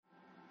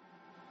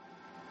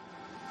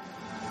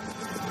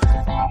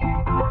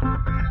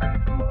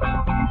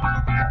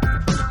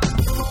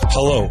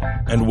Hello,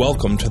 and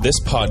welcome to this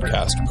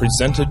podcast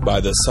presented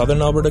by the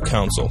Southern Alberta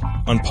Council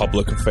on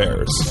Public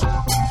Affairs.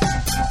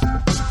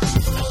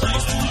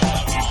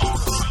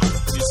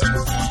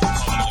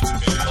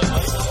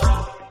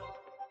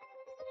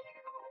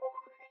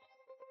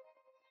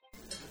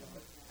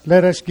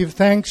 Let us give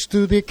thanks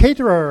to the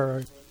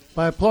caterer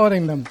by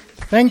applauding them.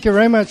 Thank you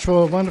very much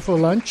for a wonderful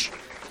lunch.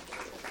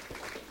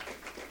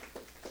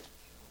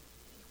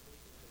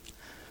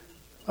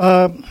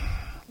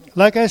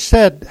 Like I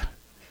said,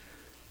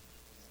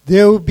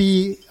 there will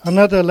be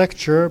another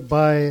lecture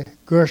by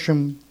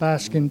Gershon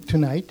Baskin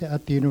tonight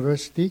at the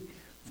university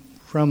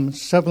from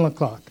 7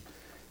 o'clock,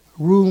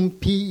 room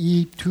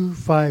PE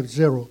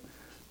 250.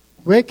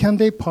 Where can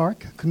they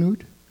park,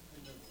 Knut?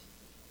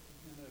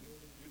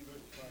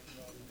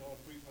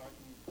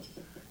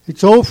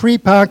 It's all free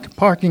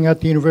parking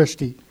at the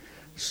university.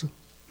 So,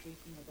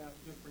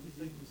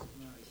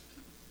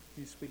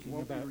 he's speaking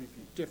about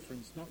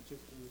difference, not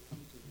just the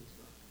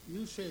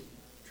you said,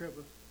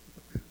 Trevor.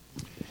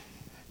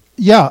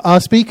 Yeah, our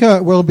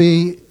speaker will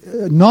be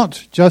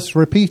not just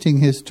repeating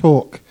his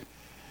talk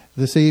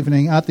this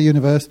evening at the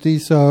university,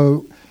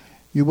 so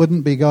you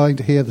wouldn't be going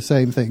to hear the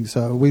same thing.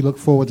 So we look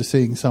forward to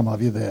seeing some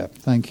of you there.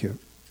 Thank you.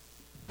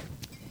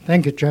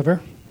 Thank you,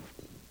 Trevor.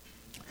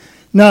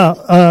 Now,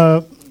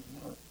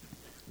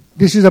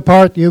 this is a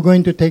part you're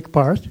going to take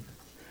part.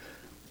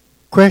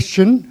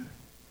 Question.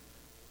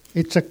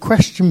 It's a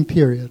question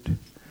period.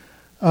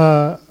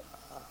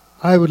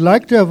 I would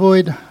like to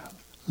avoid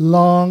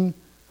long-winded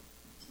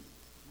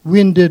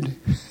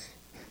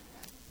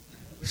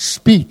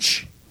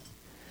speech.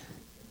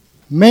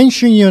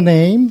 Mention your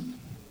name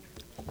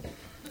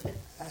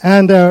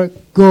and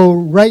go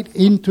right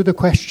into the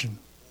question,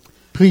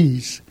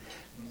 please.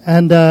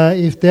 And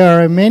if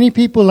there are many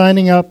people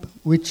lining up,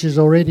 which is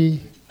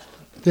already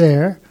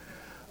there,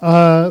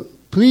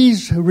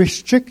 please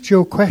restrict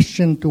your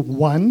question to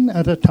one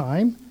at a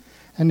time.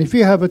 And if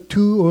you have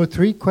 2 or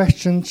 3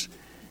 questions,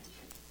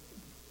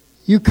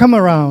 you come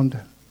around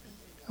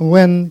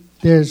when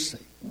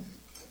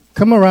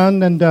come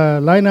around and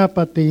line up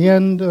at the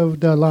end of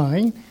the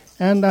line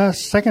and ask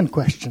second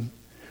question.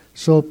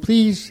 So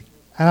please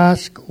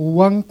ask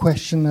one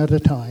question at a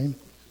time.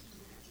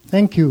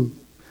 Thank you.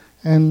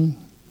 And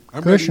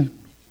Gershon.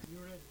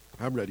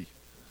 I'm ready.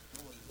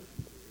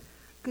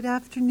 Good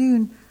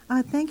afternoon.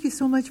 Thank you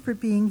so much for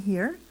being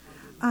here.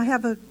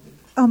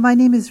 My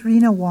name is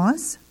Rena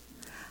Was.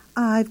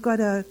 I've got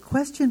a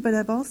question, but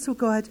I've also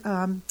got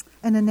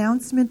an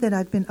announcement that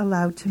I've been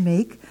allowed to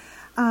make.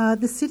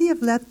 The City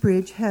of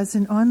Lethbridge has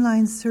an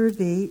online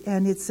survey,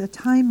 and it's a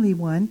timely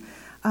one.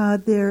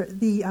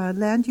 The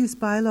land use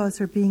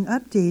bylaws are being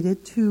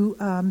updated to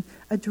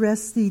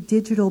address the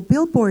digital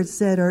billboards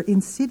that are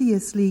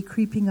insidiously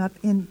creeping up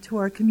into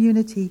our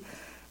community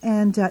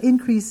and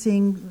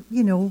increasing,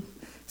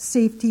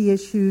 safety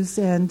issues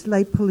and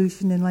light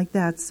pollution and like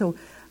that. So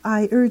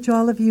I urge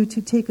all of you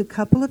to take a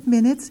couple of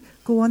minutes,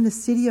 go on the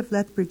City of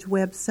Lethbridge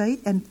website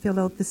and fill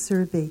out the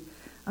survey.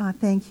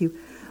 Thank you.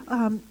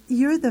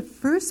 You're the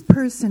first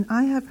person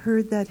I have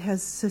heard that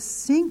has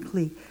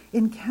succinctly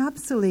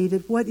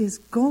encapsulated what is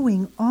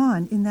going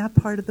on in that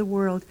part of the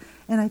world,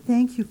 and I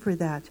thank you for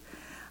that.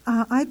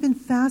 I've been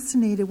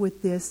fascinated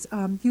with this.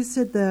 You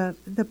said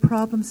the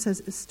problem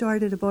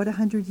started about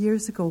 100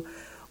 years ago.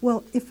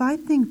 Well, if I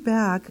think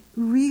back,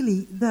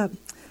 really, the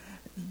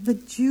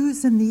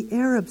Jews and the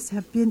Arabs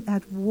have been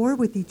at war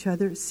with each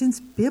other since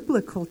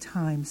biblical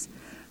times.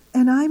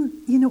 And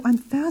I'm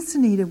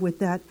fascinated with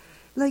that.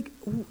 Like,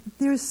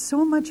 there's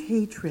so much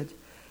hatred,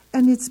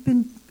 and it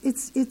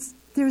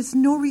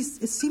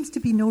seems to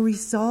be no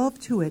resolve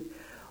to it.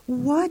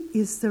 What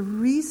is the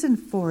reason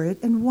for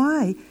it, and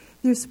why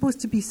they're supposed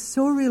to be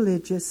so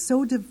religious,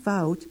 so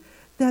devout,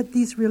 that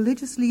these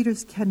religious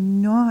leaders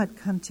cannot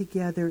come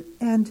together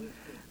and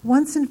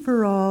once and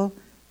for all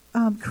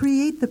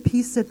create the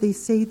peace that they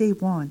say they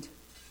want?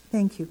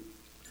 Thank you.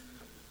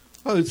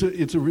 Well,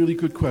 it's a really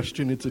good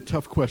question. It's a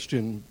tough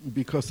question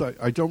because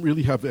I don't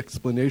really have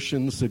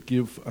explanations that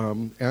give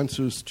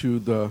answers to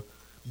the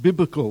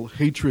biblical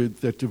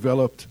hatred that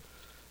developed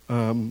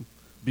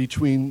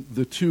between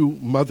the two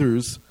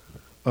mothers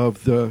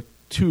of the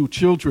 2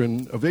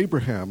 children of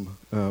Abraham,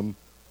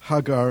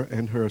 Hagar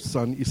and her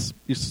son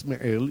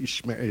Ishmael,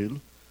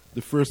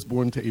 the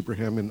firstborn to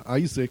Abraham, and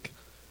Isaac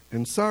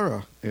and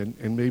Sarah,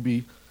 and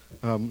maybe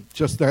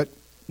just that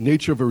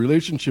nature of a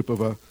relationship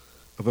of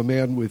a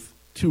man with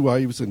 2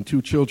 wives and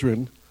 2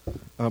 children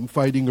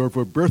fighting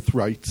over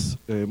birthrights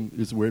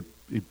is where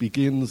it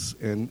begins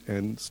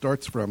and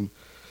starts from.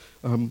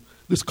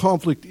 This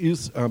conflict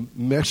is a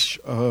mesh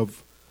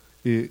of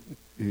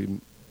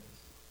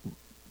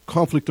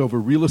conflict over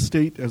real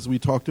estate, as we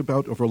talked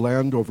about, over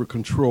land, over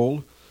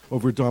control,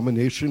 over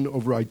domination,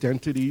 over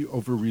identity,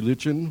 over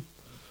religion,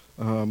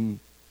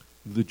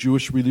 the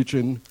Jewish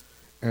religion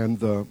and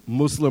the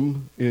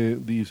Muslim,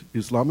 the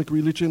Islamic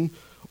religion.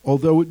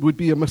 Although it would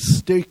be a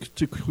mistake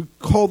to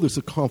call this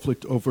a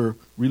conflict over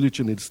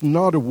religion. It's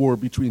not a war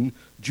between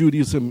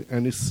Judaism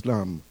and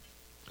Islam.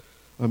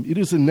 It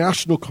is a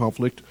national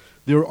conflict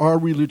there are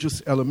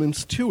religious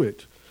elements to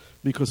it,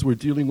 because we're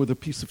dealing with a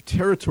piece of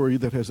territory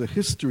that has a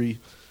history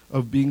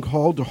of being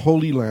called a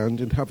holy land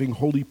and having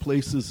holy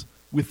places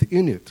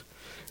within it.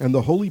 And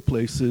the holy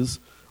places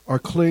are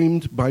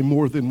claimed by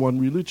more than one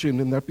religion,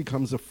 and that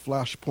becomes a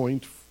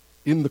flashpoint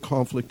in the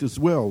conflict as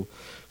well.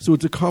 So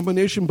it's a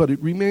combination, but it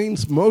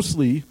remains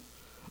mostly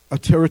a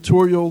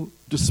territorial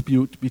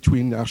dispute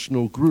between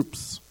national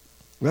groups.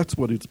 That's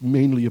what it's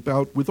mainly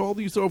about, with all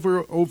these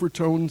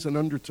overtones and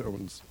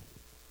undertones.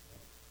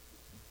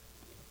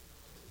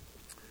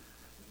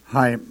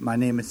 Hi, my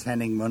name is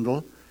Henning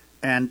Mundel,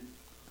 and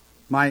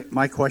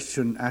my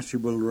question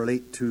actually will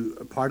relate to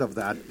a part of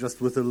that, just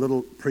with a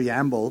little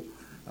preamble.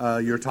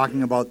 You're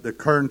talking about the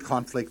current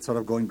conflict sort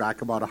of going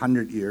back about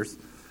 100 years.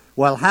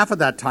 Well, half of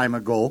that time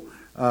ago,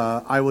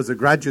 I was a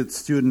graduate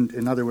student,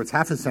 in other words,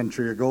 half a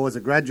century ago, as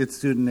a graduate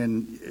student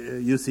in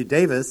UC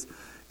Davis,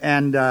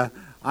 and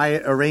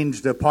I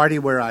arranged a party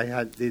where I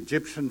had the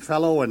Egyptian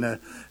fellow and an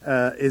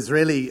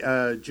Israeli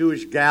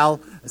Jewish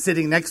gal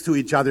sitting next to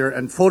each other,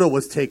 and photo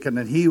was taken,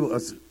 and he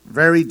was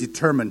very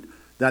determined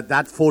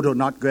that photo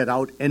not get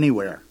out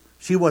anywhere.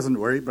 She wasn't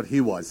worried, but he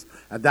was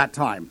at that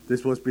time.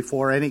 This was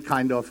before any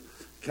kind of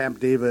Camp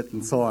David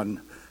and so on.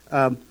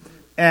 So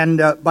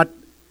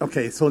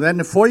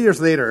then 4 years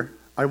later,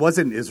 I was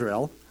in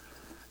Israel,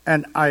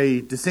 and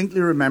I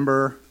distinctly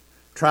remember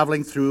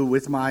traveling through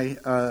with my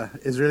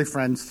Israeli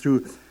friends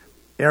through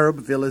Arab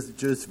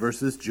villages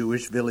versus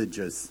Jewish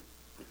villages.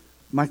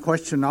 My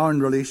question now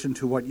in relation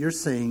to what you're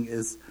saying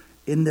is,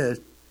 in the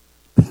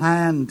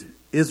planned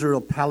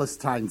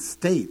Israel-Palestine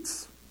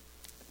states,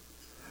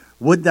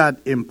 would that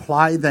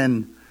imply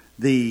then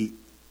the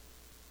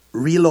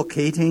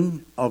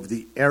relocating of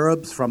the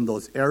Arabs from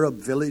those Arab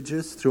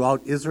villages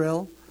throughout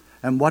Israel?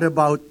 And what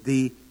about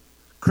the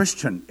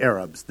Christian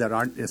Arabs that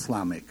aren't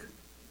Islamic?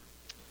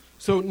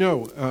 So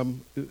no,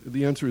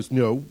 the answer is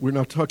no. We're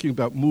not talking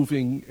about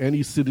moving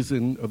any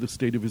citizen of the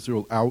State of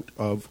Israel out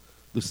of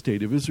the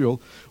State of Israel.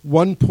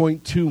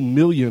 1.2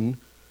 million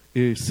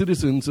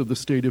citizens of the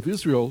State of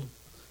Israel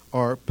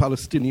are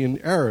Palestinian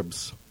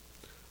Arabs.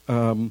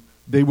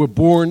 They were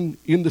born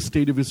in the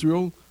State of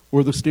Israel,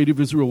 or the State of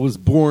Israel was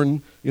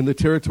born in the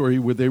territory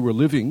where they were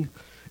living,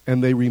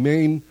 and they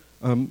remain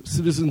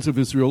citizens of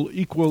Israel,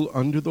 equal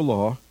under the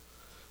law.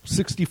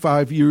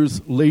 65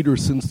 years later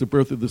since the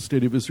birth of the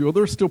State of Israel,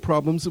 there are still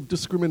problems of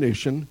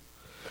discrimination,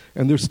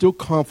 and there's still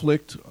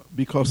conflict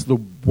because the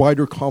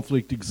wider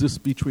conflict exists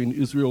between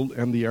Israel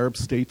and the Arab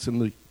states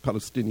and the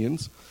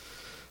Palestinians.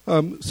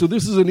 So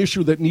this is an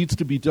issue that needs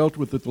to be dealt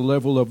with at the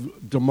level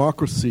of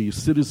democracy,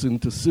 citizen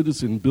to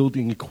citizen,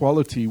 building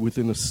equality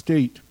within a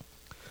state.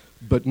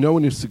 But no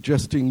one is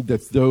suggesting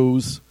that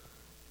those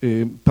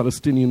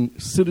Palestinian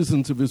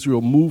citizens of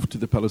Israel move to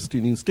the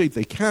Palestinian state.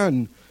 They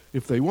can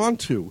if they want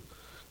to.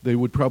 They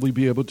would probably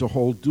be able to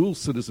hold dual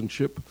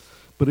citizenship,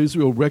 but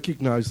Israel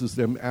recognizes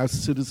them as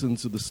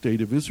citizens of the State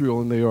of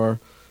Israel, and they are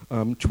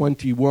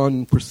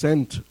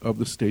 21% of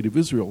the State of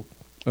Israel,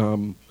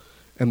 and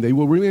they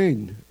will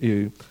remain.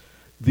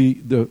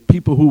 The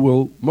people who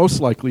will most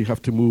likely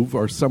have to move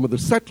are some of the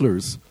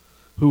settlers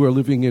who are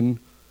living in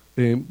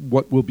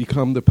what will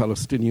become the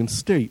Palestinian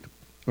state.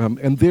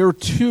 And there,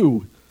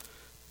 too,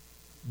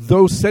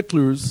 those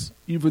settlers,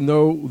 even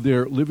though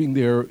they're living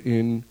there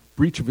in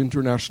breach of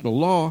international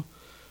law,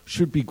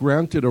 should be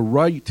granted a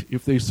right,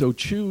 if they so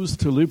choose,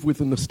 to live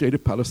within the state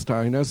of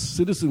Palestine as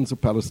citizens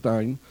of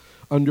Palestine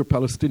under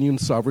Palestinian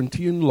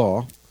sovereignty and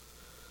law,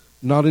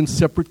 not in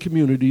separate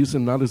communities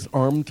and not as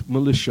armed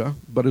militia,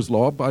 but as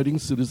law-abiding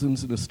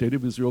citizens in the state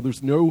of Israel.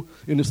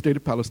 In the state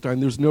of Palestine,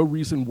 there's no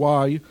reason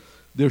why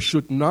there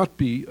should not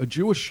be a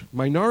Jewish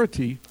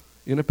minority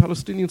in a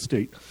Palestinian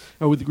state.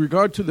 Now, with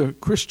regard to the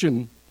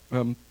Christian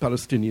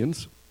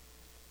Palestinians,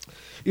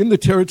 in the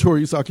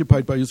territories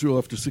occupied by Israel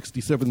after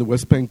 1967, the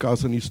West Bank,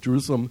 Gaza, and East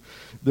Jerusalem,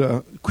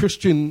 the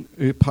Christian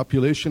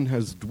population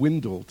has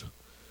dwindled.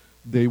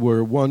 They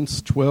were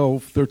once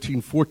 12,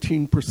 13,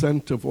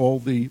 14% of all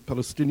the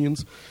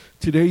Palestinians.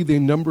 Today they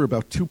number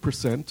about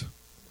 2%.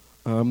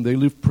 They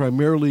live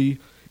primarily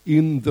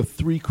in the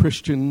three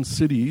Christian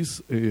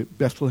cities,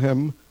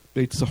 Bethlehem,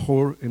 Beit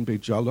Sahor, and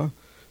Beit Jala.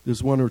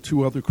 There's one or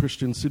two other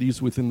Christian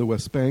cities within the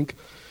West Bank.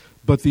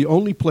 But the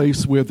only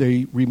place where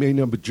they remain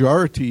a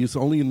majority is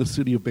only in the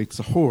city of Beit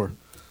Sahor,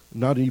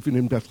 not even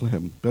in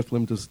Bethlehem.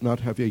 Bethlehem does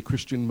not have a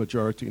Christian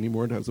majority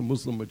anymore. It has a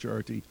Muslim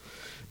majority.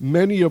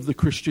 Many of the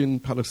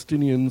Christian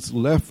Palestinians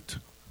left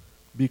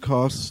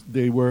because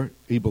they were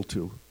able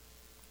to.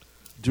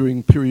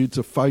 During periods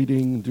of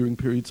fighting, during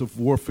periods of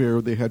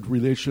warfare, they had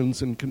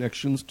relations and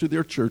connections to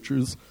their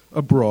churches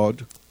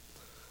abroad.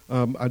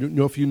 I don't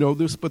know if you know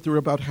this, but there are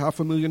about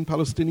 500,000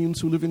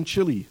 Palestinians who live in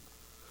Chile.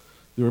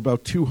 There are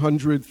about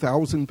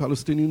 200,000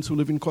 Palestinians who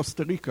live in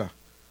Costa Rica.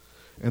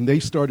 And they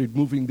started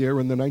moving there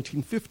in the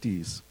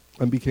 1950s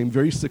and became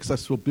very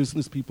successful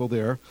business people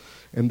there.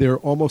 And they're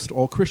almost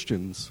all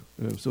Christians.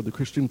 So the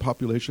Christian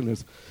population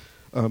is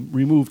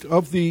removed.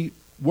 Of the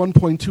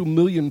 1.2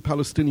 million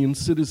Palestinian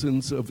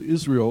citizens of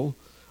Israel,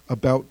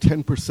 about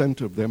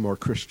 10% of them are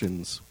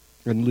Christians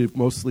and live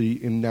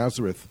mostly in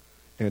Nazareth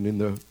and in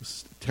the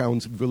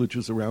towns and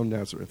villages around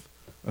Nazareth,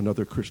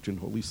 another Christian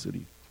holy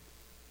city.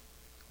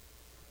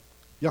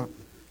 Yeah.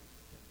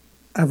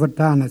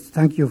 Avatanis,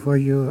 thank you for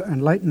you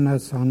enlightening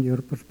us on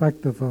your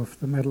perspective of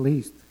the Middle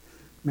East,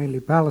 mainly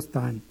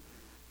Palestine.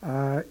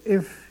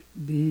 If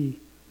the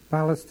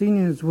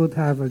Palestinians would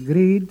have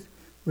agreed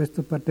with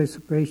the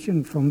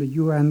participation from the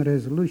UN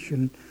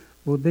resolution,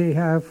 would they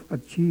have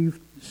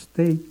achieved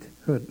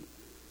statehood?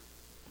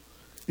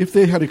 If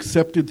they had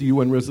accepted the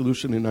UN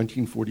resolution in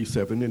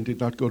 1947 and did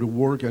not go to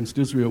war against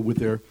Israel with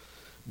their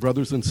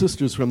brothers and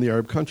sisters from the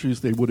Arab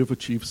countries, they would have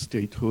achieved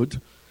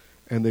statehood,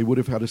 and they would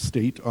have had a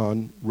state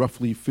on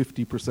roughly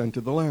 50%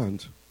 of the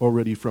land.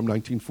 Already from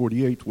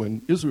 1948,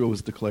 when Israel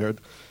was declared,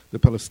 the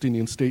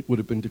Palestinian state would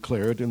have been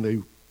declared, and they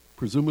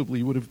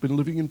presumably would have been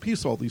living in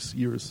peace all these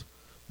years.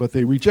 But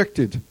they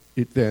rejected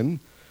it then.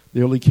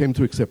 They only came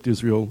to accept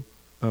Israel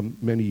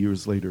many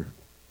years later.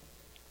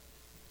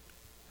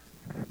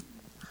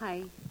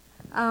 Hi.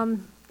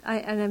 And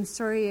I'm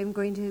sorry, I'm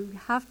going to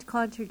have to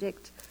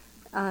contradict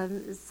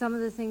some of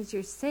the things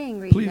you're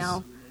saying right Please.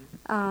 now.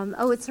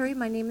 Sorry,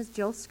 my name is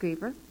Jill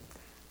Screever.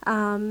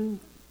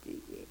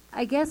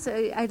 I guess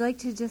I'd like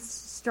to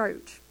just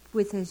start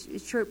with a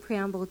short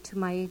preamble to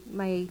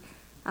my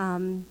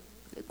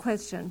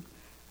question.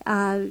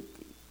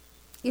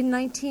 In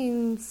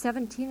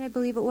 1917, I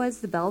believe it was,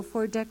 the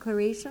Balfour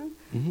Declaration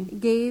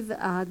gave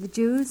the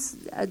Jews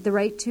the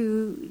right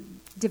to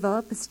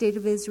develop a state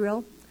of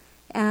Israel,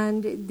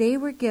 and they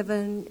were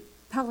given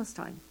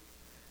Palestine.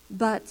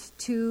 But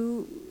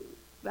to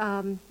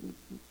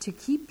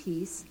keep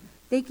peace,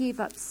 they gave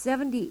up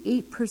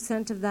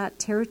 78% of that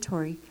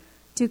territory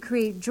to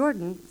create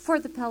Jordan for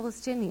the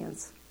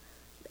Palestinians.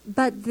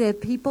 But the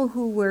people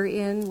who were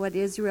in what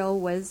Israel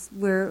was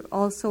were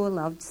also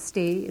allowed to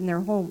stay in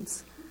their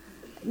homes.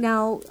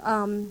 Now,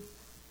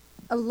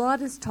 a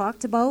lot is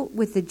talked about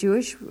with the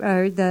Jewish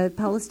or the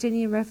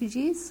Palestinian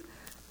refugees,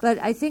 but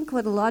I think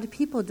what a lot of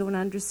people don't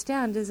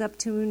understand is up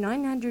to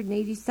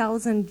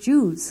 980,000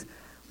 Jews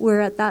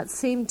were at that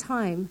same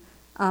time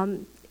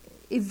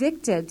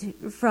evicted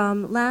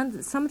from land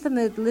that some of them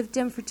had lived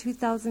in for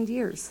 2,000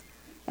 years.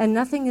 And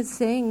nothing is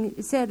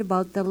said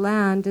about the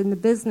land and the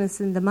business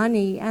and the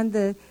money and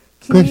the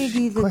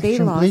community that they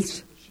lost.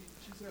 Please.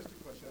 She's asked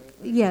a question.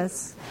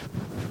 Yes.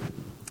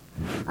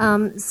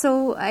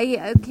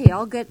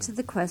 I'll get to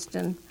the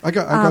question. I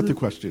got the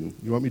question.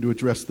 You want me to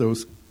address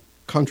those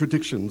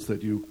contradictions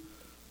that you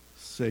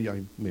say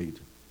I made?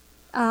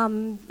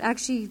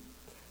 Actually,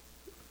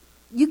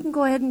 you can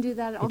go ahead and do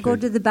that. I'll go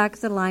to the back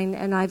of the line,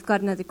 and I've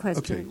got another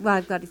question. Okay. Well,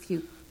 I've got a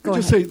few. I'll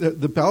just say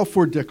that the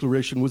Balfour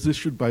Declaration was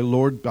issued by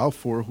Lord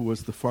Balfour, who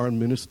was the Foreign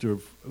Minister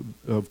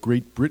of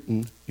Great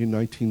Britain in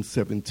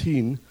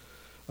 1917.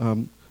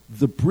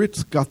 The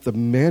Brits got the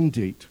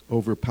mandate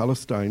over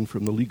Palestine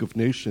from the League of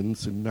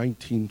Nations in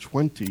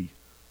 1920,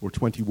 or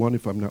 21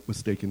 if I'm not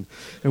mistaken.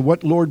 And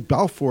what Lord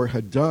Balfour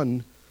had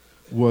done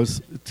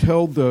was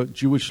tell the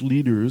Jewish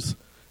leaders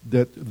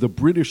that the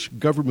British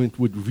government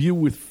would view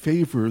with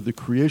favor the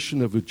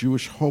creation of a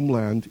Jewish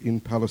homeland in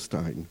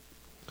Palestine.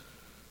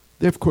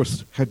 They, of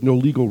course, had no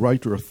legal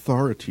right or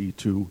authority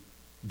to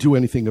do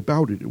anything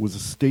about it. It was a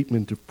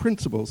statement of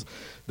principles.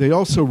 They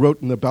also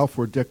wrote in the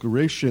Balfour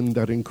Declaration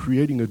that in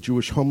creating a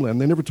Jewish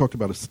homeland, they never talked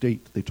about a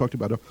state. They talked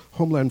about a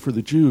homeland for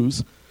the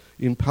Jews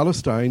in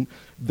Palestine,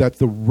 that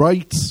the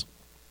rights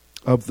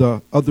of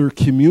the other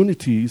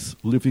communities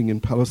living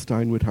in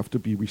Palestine would have to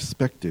be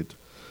respected.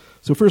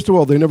 So first of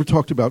all, they never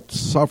talked about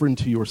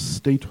sovereignty or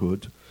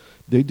statehood.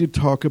 They did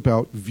talk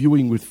about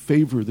viewing with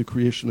favor the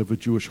creation of a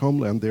Jewish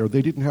homeland there.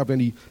 They didn't have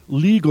any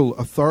legal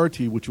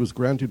authority, which was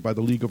granted by the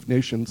League of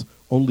Nations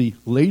only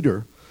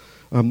later.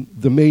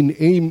 The main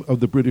aim of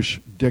the British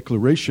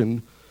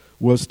Declaration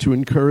was to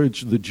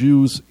encourage the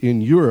Jews in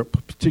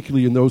Europe,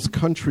 particularly in those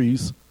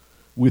countries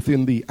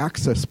within the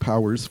Axis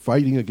powers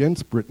fighting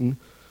against Britain,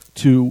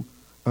 to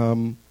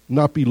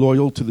not be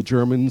loyal to the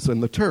Germans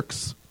and the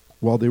Turks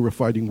while they were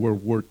fighting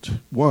World War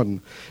I.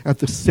 At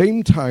the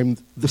same time,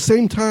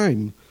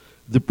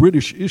 the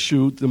British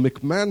issued the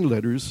McMahon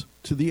letters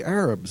to the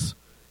Arabs,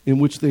 in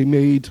which they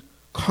made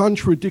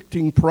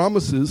contradicting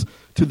promises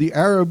to the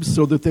Arabs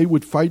so that they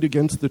would fight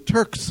against the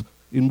Turks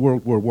in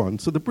World War I.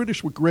 So the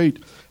British were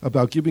great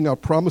about giving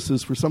out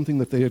promises for something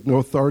that they had no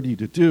authority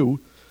to do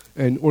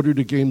in order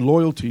to gain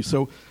loyalty.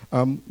 So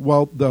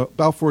while the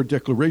Balfour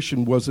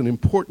Declaration was an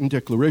important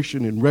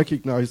declaration in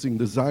recognizing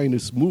the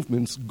Zionist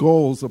movement's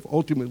goals of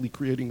ultimately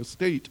creating a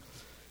state,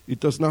 it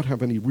does not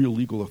have any real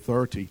legal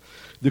authority.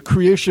 The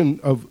creation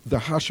of the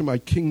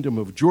Hashemite Kingdom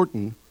of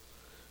Jordan,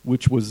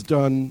 which was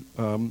done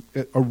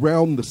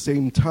around the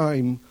same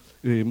time,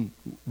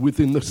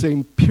 within the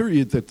same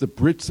period that the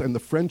Brits and the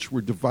French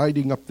were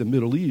dividing up the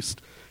Middle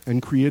East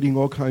and creating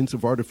all kinds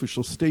of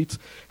artificial states,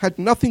 had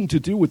nothing to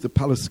do with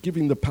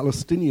giving the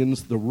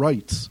Palestinians the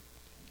rights.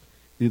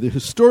 The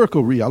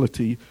historical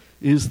reality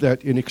is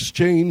that in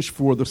exchange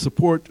for the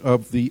support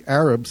of the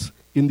Arabs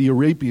in the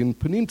Arabian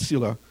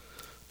Peninsula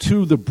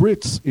to the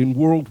Brits in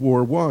World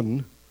War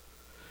I,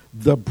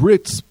 the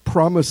Brits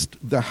promised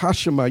the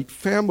Hashemite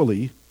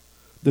family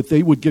that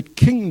they would get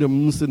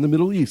kingdoms in the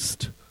Middle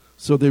East.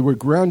 So they were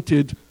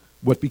granted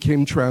what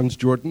became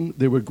Transjordan,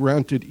 they were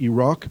granted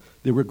Iraq,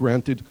 they were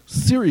granted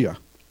Syria.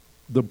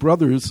 The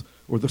brothers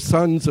or the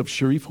sons of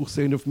Sharif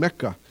Hussein of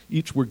Mecca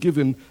each were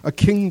given a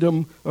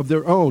kingdom of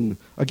their own.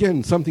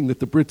 Again, something that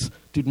the Brits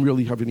didn't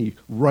really have any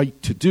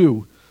right to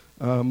do.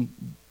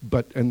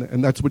 But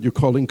that's what you're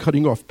calling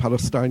cutting off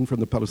Palestine from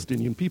the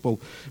Palestinian people.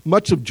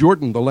 Much of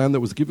Jordan, the land that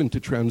was given to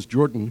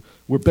Transjordan,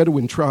 were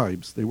Bedouin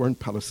tribes. They weren't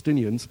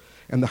Palestinians.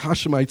 And the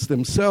Hashemites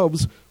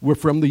themselves were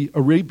from the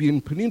Arabian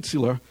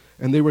Peninsula,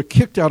 and they were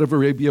kicked out of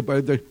Arabia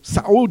by the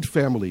Saud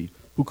family,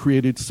 who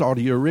created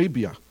Saudi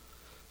Arabia.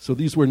 So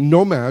these were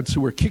nomads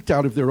who were kicked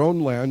out of their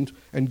own land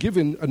and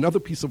given another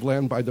piece of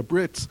land by the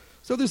Brits.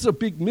 So this is a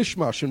big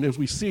mishmash, and as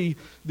we see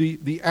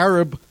the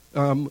Arab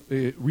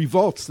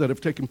revolts that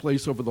have taken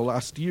place over the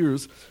last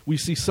years, we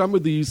see some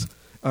of these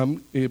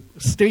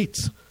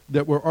states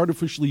that were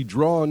artificially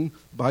drawn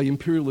by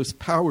imperialist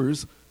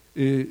powers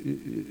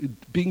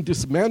being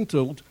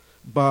dismantled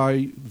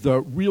by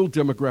the real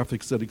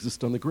demographics that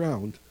exist on the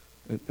ground.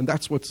 And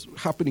that's what's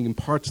happening in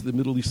parts of the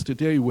Middle East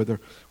today, whether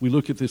we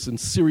look at this in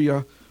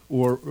Syria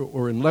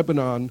or in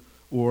Lebanon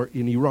or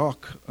in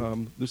Iraq.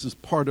 This is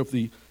part of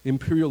the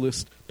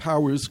imperialist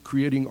powers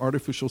creating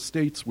artificial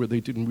states where they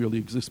didn't really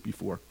exist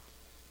before.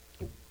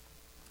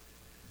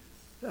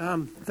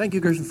 Thank you,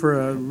 Gershon, for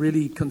a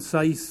really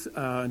concise,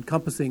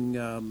 encompassing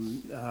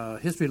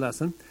history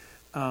lesson.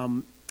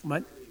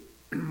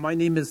 My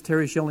name is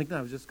Terry Shillington.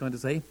 I was just going to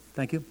say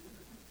thank you.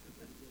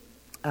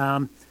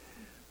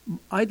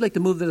 I'd like to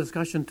move the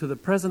discussion to the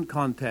present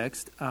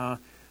context.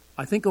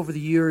 I think over the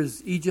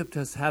years, Egypt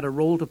has had a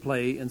role to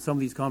play in some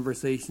of these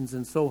conversations,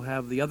 and so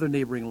have the other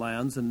neighboring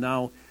lands. And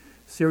now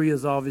Syria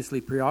is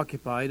obviously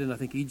preoccupied, and I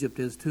think Egypt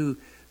is too.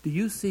 Do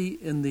you see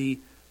in the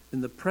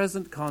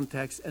present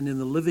context and in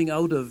the living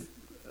out of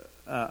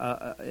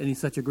any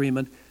such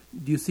agreement,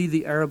 do you see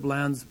the Arab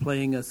lands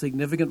playing a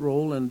significant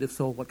role, and if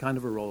so, what kind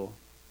of a role?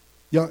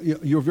 Yeah,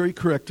 you're very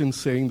correct in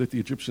saying that the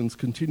Egyptians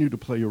continue to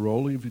play a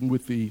role, even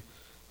with the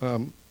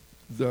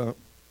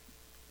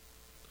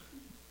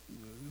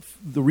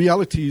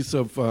realities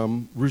of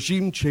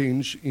regime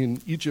change in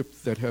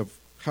Egypt that have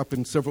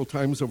happened several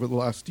times over the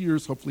last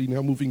years, hopefully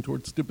now moving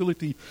towards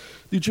stability.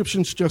 The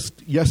Egyptians just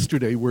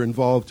yesterday were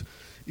involved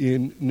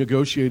in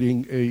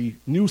negotiating a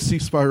new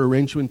ceasefire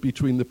arrangement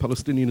between the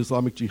Palestinian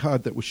Islamic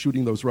Jihad that was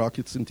shooting those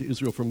rockets into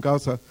Israel from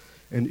Gaza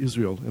and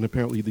Israel. And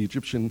apparently the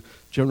Egyptian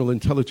General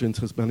Intelligence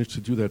has managed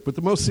to do that. But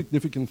the most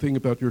significant thing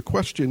about your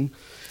question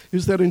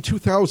is that in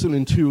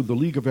 2002, the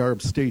League of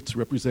Arab States,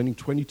 representing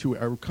 22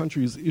 Arab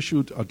countries,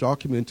 issued a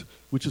document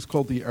which is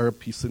called the Arab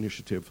Peace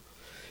Initiative.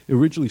 It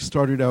originally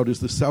started out as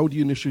the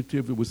Saudi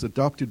Initiative. It was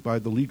adopted by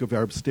the League of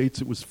Arab States.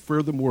 It was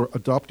furthermore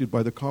adopted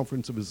by the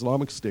Conference of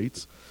Islamic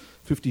States,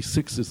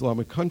 56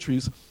 Islamic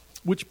countries,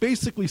 which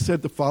basically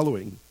said the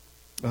following.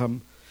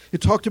 It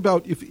talked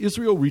about if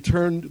Israel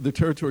returned the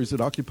territories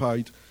it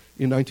occupied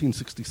in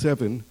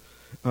 1967,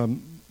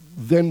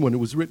 then when it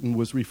was written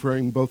was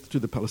referring both to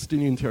the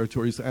Palestinian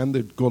territories and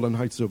the Golan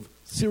Heights of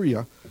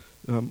Syria,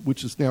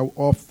 which is now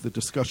off the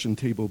discussion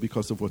table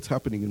because of what's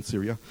happening in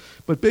Syria.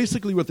 But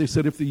basically what they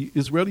said, if the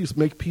Israelis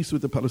make peace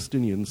with the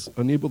Palestinians,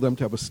 enable them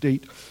to have a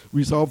state,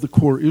 resolve the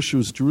core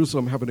issues,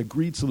 Jerusalem have an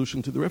agreed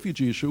solution to the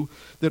refugee issue,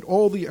 that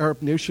all the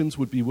Arab nations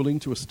would be willing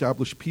to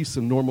establish peace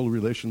and normal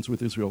relations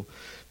with Israel.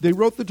 They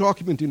wrote the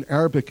document in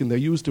Arabic, and they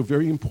used a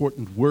very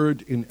important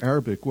word in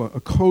Arabic, well,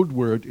 a code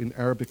word in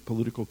Arabic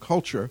political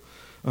culture,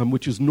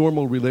 which is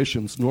normal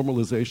relations,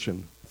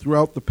 normalization.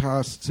 Throughout the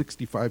past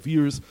 65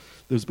 years,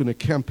 there's been a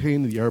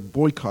campaign, the Arab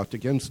boycott,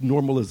 against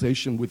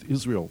normalization with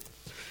Israel.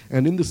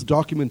 And in this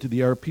document of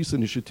the Arab Peace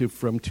Initiative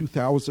from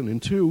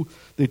 2002,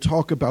 they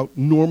talk about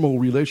normal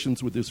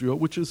relations with Israel,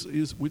 which is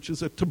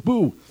a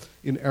taboo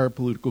in Arab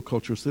political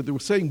culture. So they were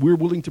saying, we're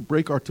willing to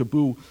break our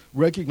taboo,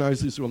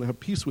 recognize Israel, and have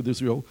peace with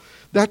Israel.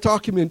 That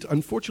document,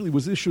 unfortunately,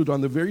 was issued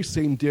on the very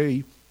same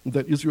day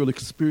that Israel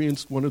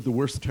experienced one of the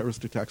worst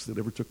terrorist attacks that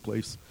ever took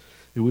place.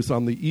 It was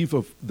on the eve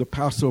of the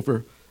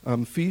Passover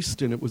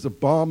feast, and it was a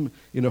bomb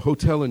in a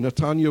hotel in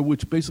Netanya,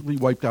 which basically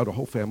wiped out a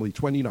whole family.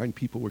 29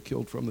 people were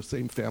killed from the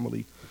same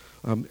family.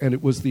 And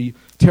it was the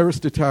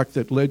terrorist attack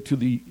that led to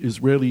the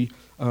Israeli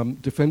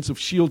defensive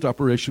shield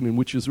operation, in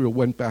which Israel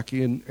went back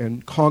in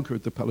and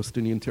conquered the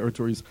Palestinian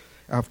territories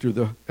after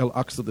the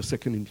Al-Aqsa, the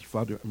Second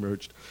Intifada,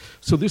 emerged.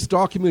 So this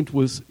document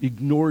was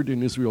ignored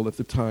in Israel at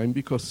the time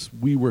because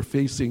we were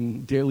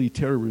facing daily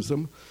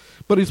terrorism.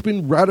 But it's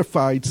been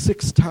ratified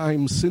 6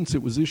 times since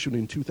it was issued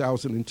in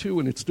 2002,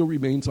 and it still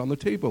remains on the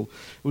table.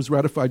 It was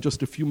ratified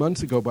just a few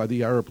months ago by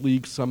the Arab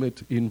League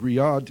summit in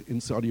Riyadh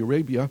in Saudi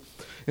Arabia.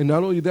 And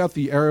not only that,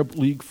 the Arab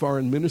League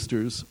foreign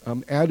ministers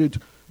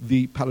added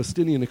the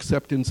Palestinian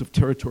acceptance of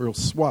territorial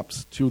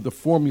swaps to the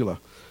formula.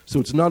 So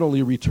it's not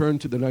only a return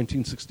to the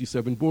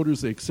 1967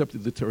 borders, they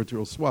accepted the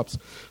territorial swaps.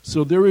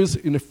 So there is,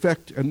 in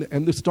effect, and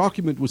this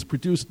document was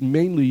produced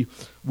mainly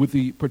with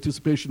the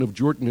participation of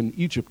Jordan and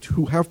Egypt,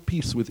 who have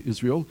peace with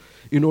Israel,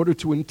 in order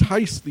to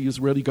entice the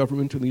Israeli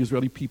government and the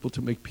Israeli people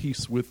to make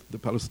peace with the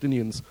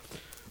Palestinians.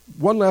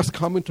 one last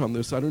comment on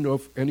this. I don't know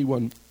if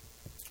anyone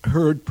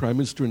heard Prime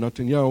Minister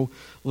Netanyahu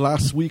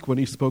last week when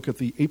he spoke at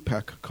the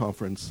AIPAC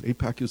conference.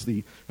 AIPAC is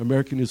the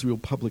American Israel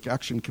Public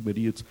Action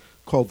Committee. It's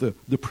called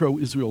the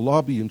Pro-Israel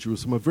Lobby in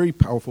Jerusalem, a very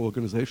powerful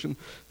organization.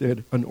 They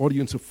had an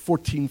audience of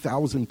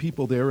 14,000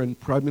 people there, and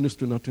Prime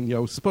Minister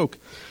Netanyahu spoke.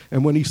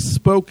 And when he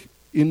spoke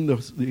in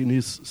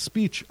his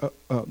speech,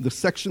 the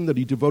section that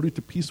he devoted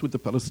to peace with the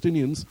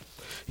Palestinians,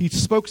 he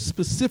spoke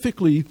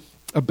specifically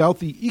about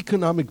the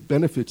economic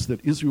benefits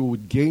that Israel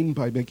would gain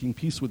by making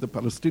peace with the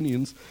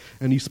Palestinians,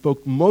 and he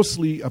spoke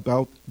mostly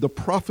about the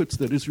profits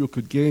that Israel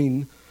could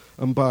gain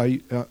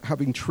by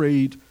having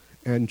trade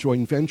and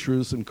joint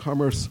ventures and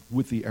commerce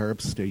with the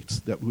Arab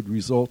states that would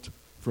result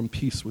from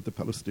peace with the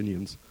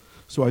Palestinians.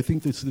 So I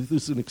think this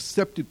is an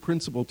accepted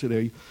principle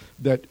today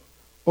that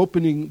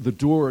opening the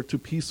door to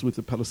peace with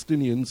the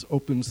Palestinians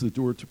opens the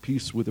door to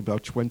peace with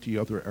about 20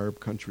 other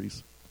Arab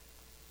countries.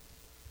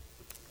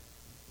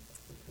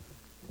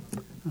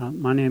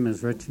 My name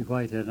is Richie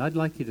Whitehead. I'd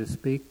like you to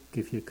speak,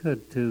 if you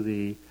could, to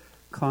the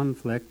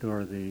conflict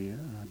or the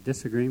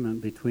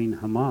disagreement between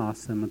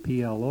Hamas and the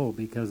PLO,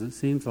 because it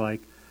seems like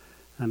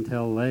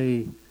until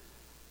they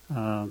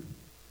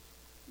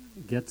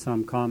get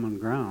some common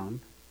ground,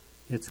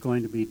 it's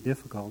going to be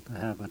difficult to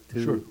have a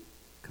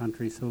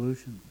two-country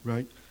solution.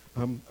 Right.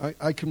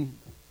 I can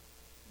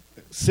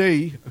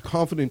say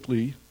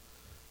confidently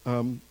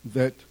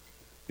that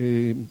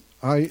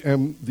I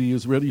am the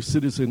Israeli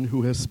citizen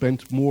who has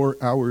spent more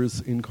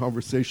hours in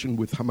conversation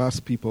with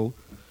Hamas people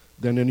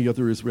than any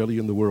other Israeli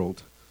in the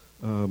world.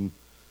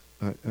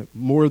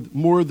 More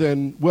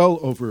than well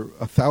over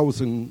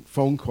 1,000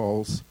 phone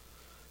calls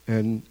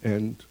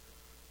and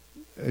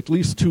at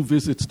least 2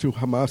 visits to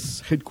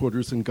Hamas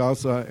headquarters in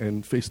Gaza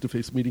and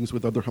face-to-face meetings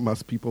with other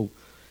Hamas people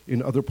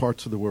in other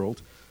parts of the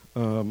world.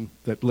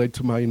 That led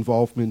to my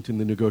involvement in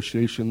the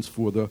negotiations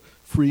for the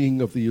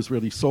freeing of the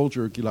Israeli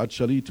soldier Gilad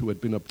Shalit, who had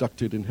been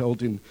abducted and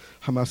held in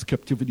Hamas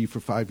captivity for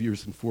 5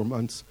 years and 4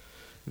 months,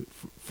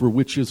 for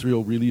which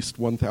Israel released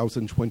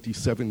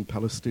 1,027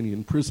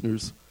 Palestinian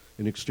prisoners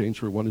in exchange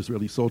for 1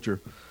 Israeli soldier.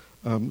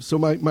 So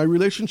my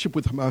relationship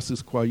with Hamas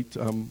is quite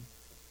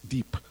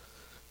deep.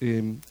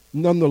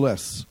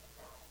 Nonetheless,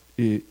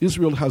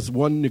 Israel has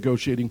one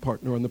negotiating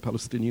partner on the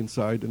Palestinian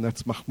side, and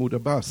that's Mahmoud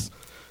Abbas,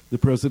 the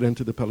president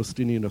of the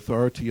Palestinian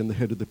Authority and the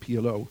head of the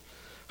PLO.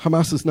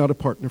 Hamas is not a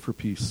partner for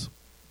peace.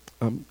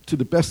 To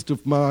the best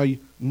of my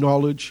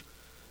knowledge,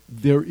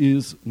 there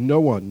is no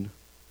one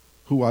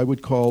who I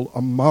would call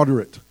a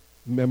moderate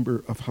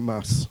member of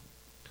Hamas.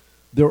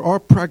 There are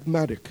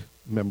pragmatic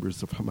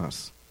members of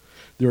Hamas.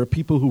 There are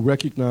people who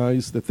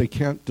recognize that they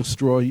can't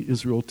destroy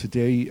Israel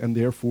today, and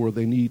therefore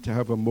they need to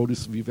have a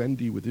modus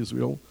vivendi with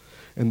Israel,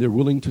 and they're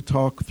willing to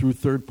talk through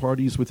third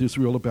parties with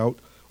Israel about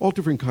all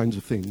different kinds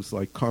of things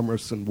like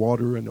commerce and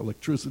water and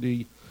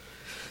electricity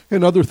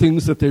and other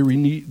things that they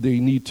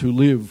need to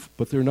live,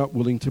 but they're not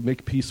willing to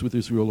make peace with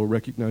Israel or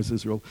recognize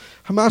Israel.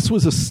 Hamas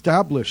was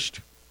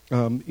established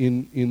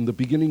in the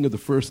beginning of the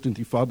first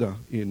Intifada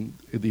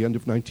at the end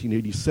of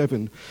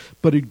 1987,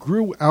 but it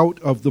grew out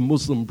of the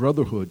Muslim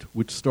Brotherhood,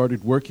 which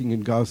started working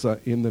in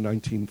Gaza in the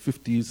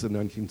 1950s and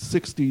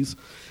 1960s.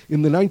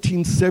 In the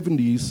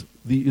 1970s,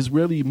 the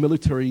Israeli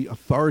military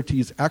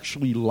authorities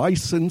actually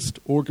licensed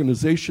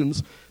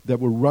organizations that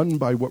were run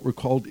by what were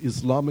called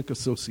Islamic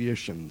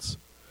associations.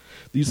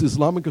 These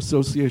Islamic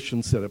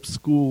associations set up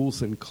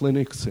schools and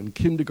clinics and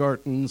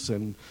kindergartens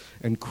and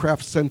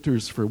craft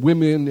centers for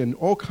women and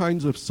all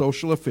kinds of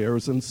social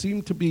affairs, and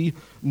seemed to be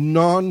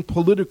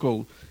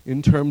non-political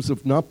in terms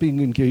of not being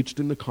engaged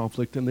in the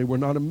conflict, and they were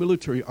not a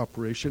military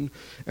operation.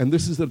 And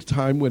this is at a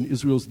time when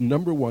Israel's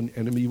number one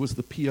enemy was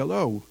the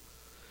PLO.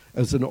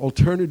 As an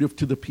alternative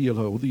to the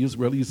PLO, the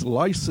Israelis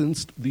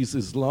licensed these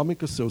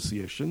Islamic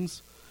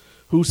associations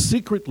who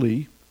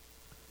secretly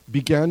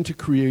began to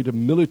create a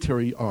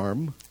military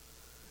arm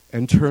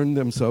and turned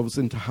themselves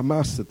into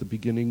Hamas at the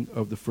beginning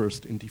of the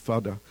first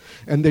Intifada.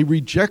 And they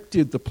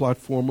rejected the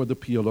platform of the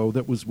PLO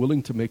that was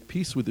willing to make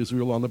peace with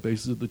Israel on the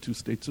basis of the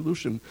two-state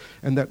solution,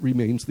 and that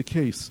remains the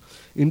case.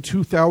 In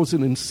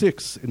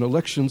 2006, in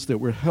elections that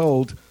were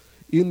held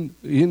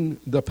in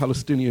the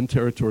Palestinian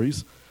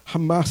territories,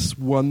 Hamas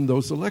won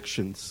those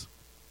elections.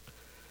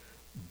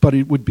 But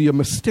it would be a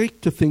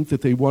mistake to think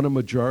that they won a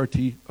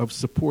majority of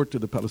support to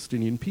the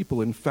Palestinian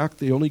people. In fact,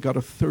 they only got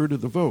a third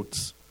of the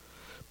votes.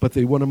 But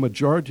they won a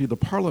majority of the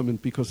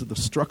parliament because of the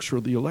structure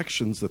of the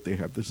elections that they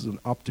have. This is an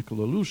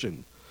optical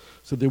illusion.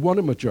 So they won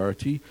a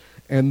majority,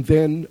 and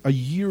then a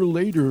year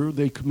later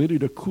they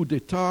committed a coup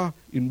d'etat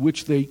in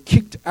which they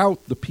kicked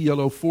out the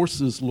PLO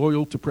forces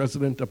loyal to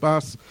President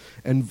Abbas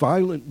and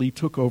violently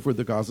took over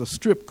the Gaza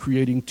Strip,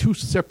 creating two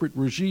separate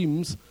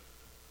regimes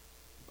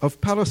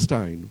of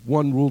Palestine,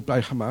 one ruled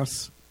by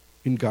Hamas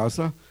in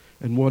Gaza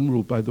and one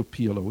ruled by the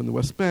PLO in the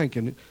West Bank.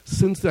 And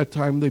since that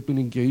time, they've been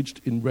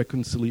engaged in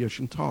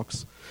reconciliation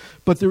talks.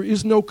 But there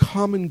is no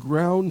common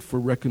ground for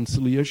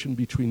reconciliation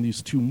between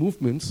these two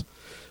movements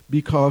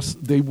because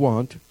they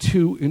want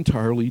two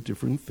entirely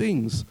different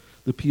things.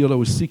 The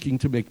PLO is seeking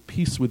to make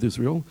peace with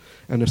Israel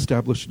and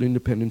establish an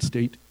independent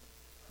state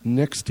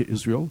next to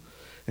Israel,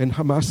 and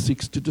Hamas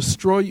seeks to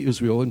destroy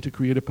Israel and to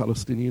create a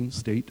Palestinian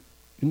state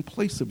in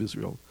place of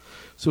Israel.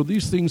 So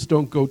these things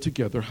don't go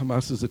together.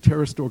 Hamas is a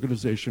terrorist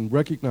organization,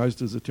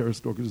 recognized as a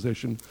terrorist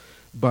organization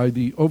by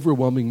the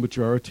overwhelming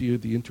majority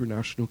of the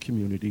international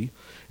community,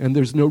 and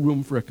there's no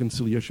room for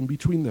reconciliation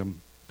between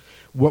them.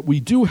 What we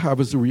do have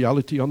is a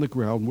reality on the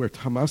ground where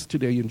Hamas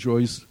today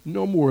enjoys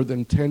no more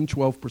than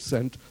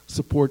 10-12%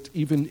 support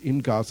even in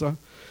Gaza.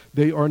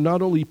 They are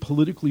not only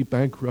politically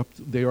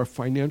bankrupt, they are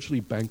financially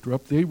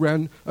bankrupt. They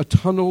ran a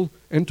tunnel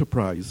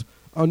enterprise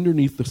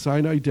underneath the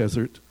Sinai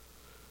Desert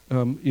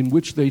in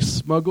which they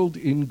smuggled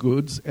in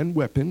goods and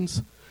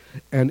weapons.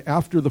 And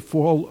after the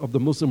fall of the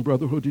Muslim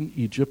Brotherhood in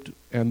Egypt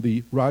and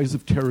the rise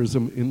of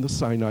terrorism in the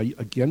Sinai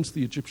against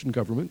the Egyptian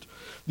government,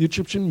 the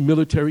Egyptian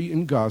military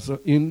in Gaza,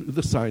 in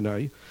the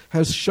Sinai,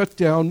 has shut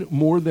down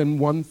more than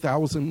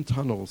 1,000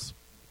 tunnels.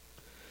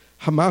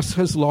 Hamas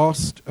has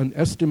lost an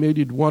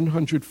estimated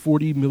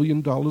 $140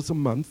 million a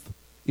month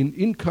in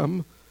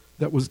income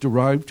that was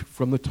derived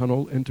from the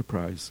tunnel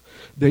enterprise.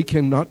 They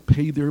cannot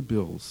pay their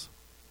bills.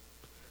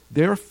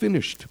 They're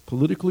finished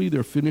politically,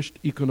 they're finished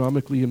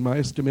economically, in my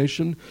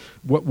estimation.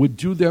 What would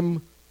do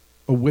them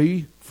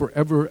away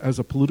forever as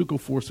a political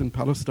force in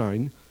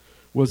Palestine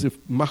was if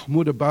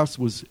Mahmoud Abbas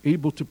was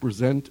able to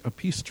present a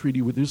peace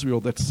treaty with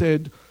Israel that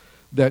said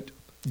that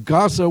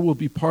Gaza will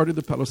be part of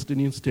the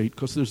Palestinian state,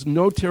 because there's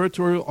no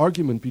territorial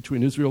argument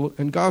between Israel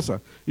and Gaza.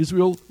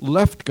 Israel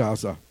left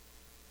Gaza.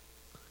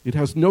 It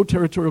has no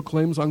territorial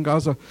claims on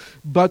Gaza,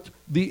 but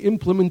the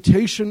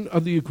implementation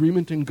of the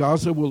agreement in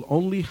Gaza will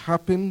only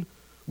happen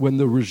when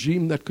the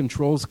regime that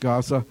controls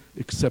Gaza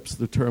accepts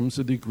the terms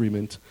of the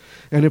agreement.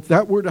 And if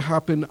that were to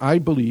happen, I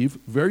believe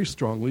very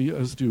strongly,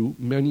 as do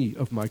many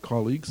of my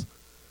colleagues,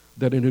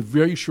 that in a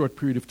very short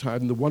period of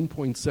time, the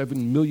 1.7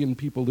 million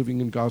people living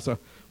in Gaza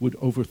would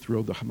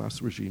overthrow the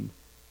Hamas regime.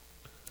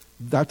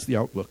 That's the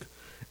outlook.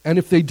 And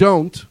if they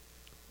don't,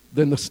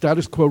 then the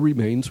status quo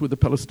remains, where the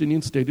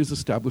Palestinian state is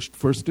established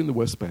first in the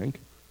West Bank,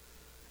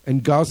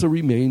 and Gaza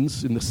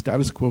remains in the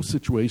status quo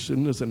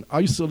situation as an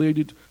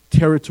isolated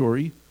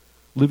territory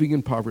living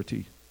in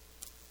poverty.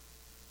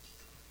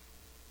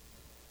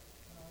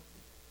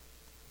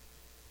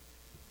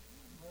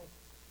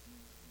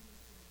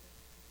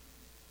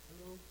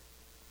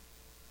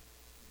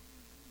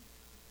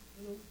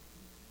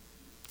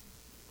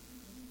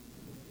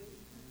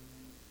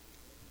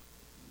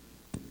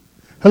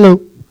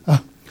 Hello.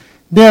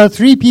 There are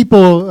three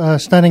people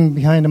standing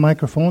behind the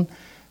microphone,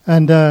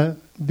 and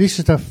this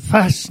is a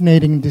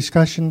fascinating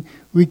discussion.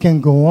 We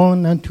can go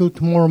on until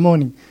tomorrow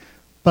morning,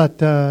 but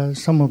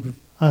some of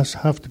us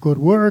have to go to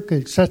work,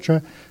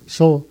 etc.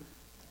 So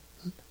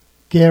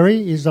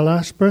Gary is the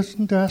last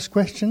person to ask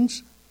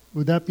questions.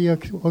 Would that be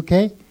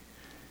okay?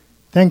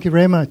 Thank you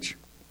very much.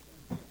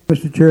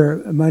 Mr. Chair,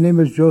 my name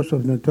is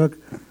Joseph Natuk,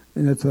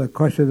 and it's a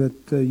question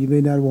that you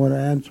may not want to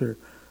answer.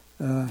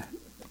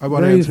 I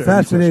want to answer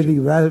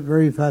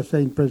Very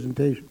fascinating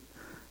presentation,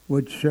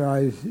 which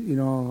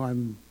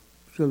I'm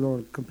still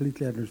don't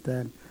completely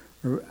understand,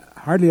 or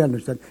hardly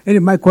understand.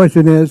 Anyway, my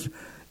question is,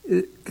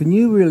 can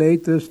you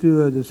relate this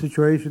to the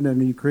situation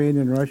in Ukraine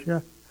and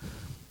Russia?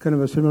 Kind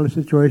of a similar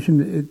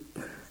situation.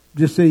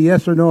 Just say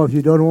yes or no. If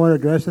you don't want to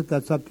address it,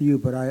 that's up to you.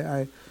 But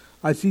I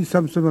see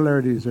some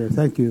similarities there.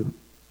 Thank you.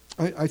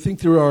 I think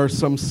there are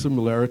some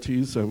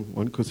similarities.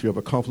 One, because you have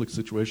a conflict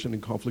situation,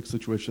 and conflict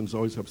situations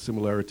always have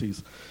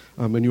similarities.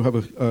 And you have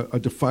a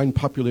defined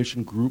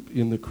population group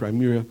in the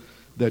Crimea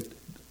that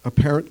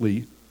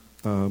apparently,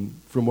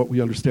 from what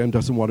we understand,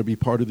 doesn't want to be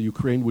part of the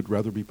Ukraine, would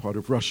rather be part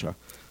of Russia.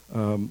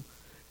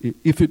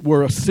 If it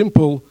were a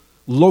simple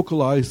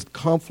localized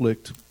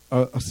conflict,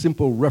 a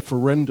simple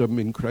referendum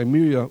in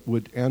Crimea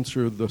would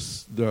answer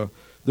the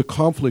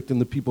conflict,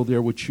 and the people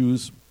there would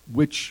choose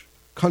which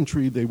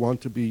country they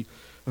want to be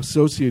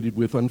associated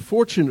with.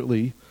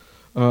 Unfortunately,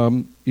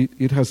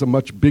 it has a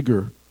much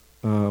bigger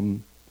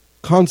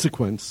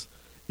consequence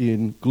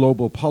in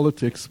global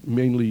politics,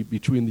 mainly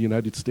between the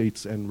United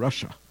States and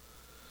Russia.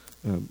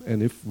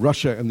 And if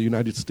Russia and the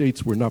United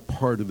States were not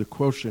part of the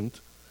quotient,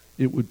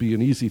 it would be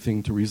an easy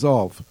thing to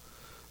resolve.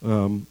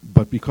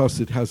 But because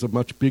it has a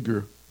much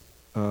bigger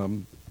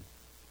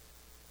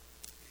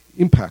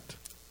impact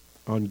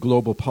on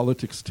global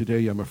politics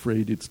today, I'm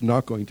afraid it's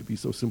not going to be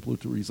so simple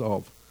to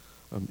resolve.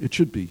 It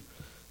should be.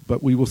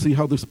 But we will see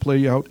how this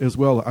play out as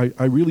well.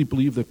 I really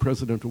believe that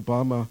President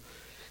Obama,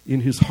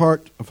 in his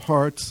heart of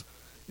hearts,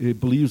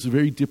 believes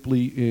very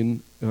deeply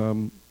in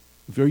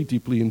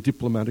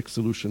diplomatic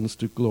solutions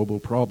to global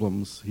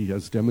problems. He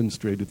has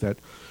demonstrated that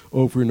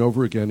over and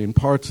over again in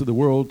parts of the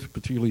world,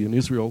 particularly in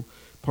Israel,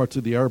 parts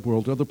of the Arab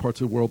world, other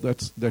parts of the world,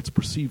 that's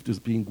perceived as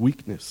being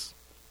weakness.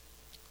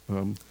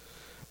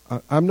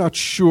 I'm not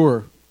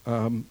sure.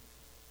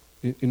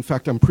 In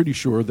fact, I'm pretty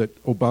sure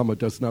that Obama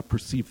does not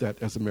perceive that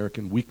as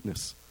American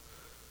weakness.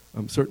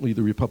 Certainly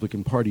the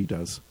Republican Party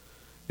does.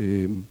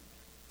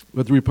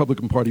 But the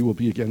Republican Party will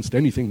be against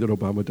anything that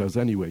Obama does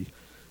anyway.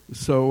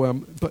 So,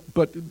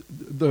 but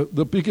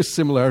the biggest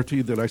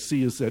similarity that I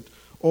see is that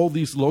all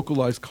these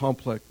localized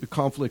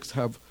conflicts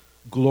have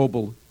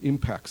global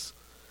impacts.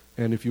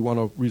 And if you want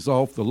to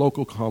resolve the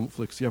local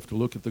conflicts, you have to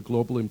look at the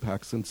global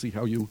impacts and see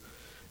how you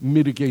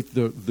mitigate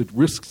the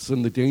risks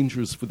and the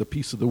dangers for the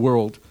peace of the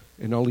world,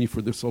 and only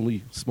for this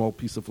only small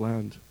piece of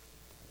land.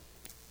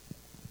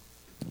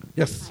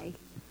 Yes? Hi.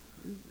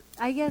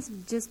 I guess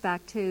just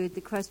back to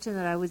the question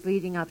that I was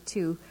leading up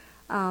to.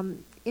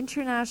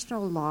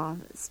 International law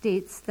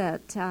states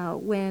that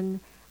when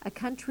a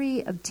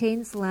country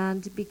obtains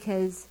land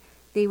because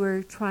they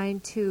were trying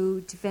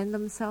to defend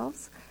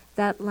themselves,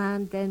 that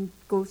land then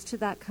goes to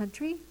that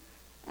country.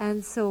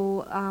 And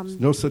so... There's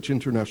no such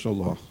international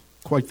law.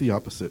 Quite the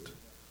opposite.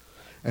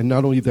 And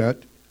not only that,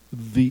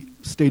 the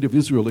State of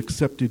Israel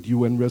accepted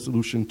UN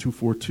Resolution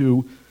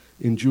 242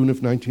 in June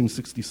of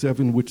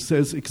 1967, which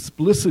says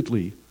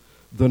explicitly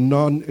the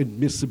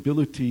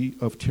non-admissibility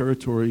of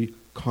territory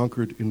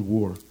conquered in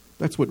war.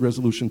 That's what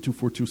Resolution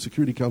 242,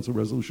 Security Council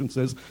resolution,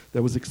 says.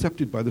 That was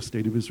accepted by the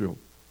State of Israel.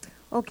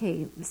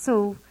 Okay,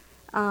 so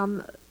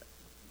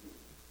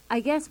I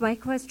guess my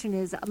question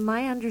is,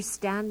 my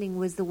understanding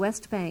was the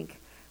West Bank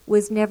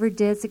was never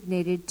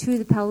designated to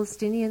the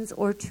Palestinians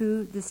or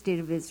to the State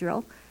of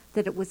Israel,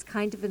 that it was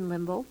kind of in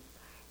limbo.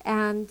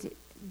 And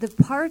the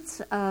parts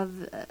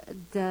of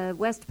the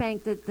West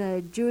Bank that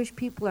the Jewish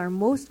people are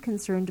most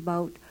concerned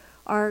about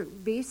are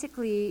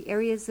basically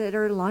areas that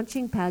are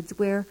launching pads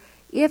where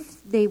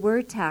if they were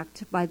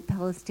attacked by the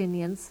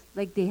Palestinians,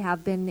 like they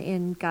have been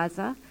in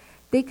Gaza,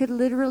 they could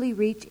literally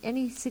reach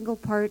any single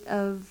part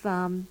of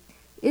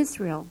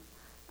Israel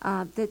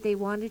that they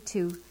wanted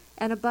to.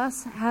 And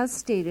Abbas has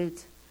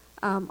stated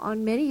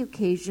on many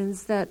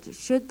occasions that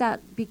should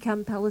that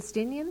become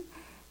Palestinian,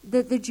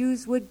 that the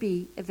Jews would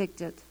be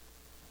evicted.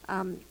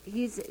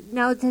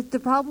 Now, the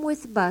problem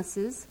with Abbas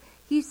is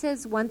he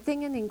says one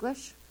thing in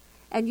English,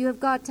 and you have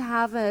got to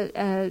have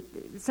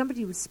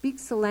somebody who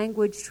speaks the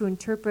language to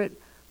interpret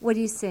what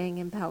he's saying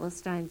in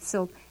Palestine.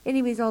 So,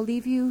 anyways, I'll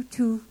leave you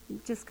to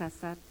discuss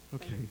that.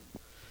 Okay.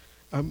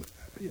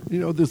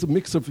 There's a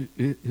mix of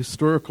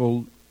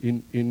historical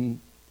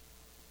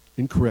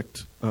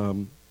incorrect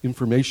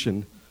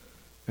information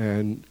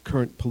and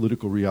current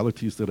political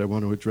realities that I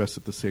want to address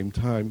at the same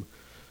time.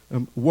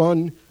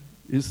 One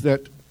is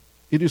that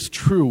it is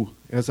true,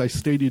 as I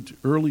stated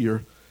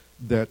earlier,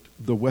 that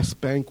the West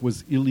Bank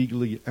was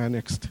illegally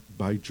annexed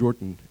by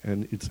Jordan,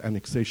 and its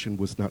annexation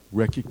was not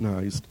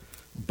recognized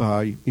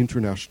by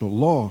international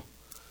law.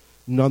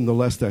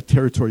 Nonetheless, that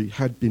territory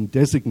had been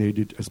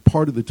designated as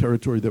part of the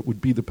territory that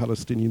would be the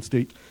Palestinian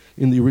state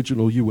in the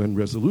original UN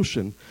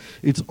resolution.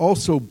 It's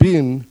also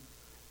been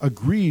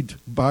agreed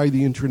by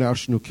the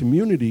international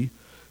community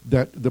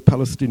that the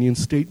Palestinian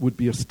state would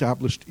be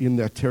established in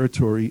that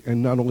territory,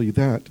 and not only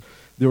that,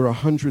 there are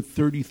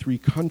 133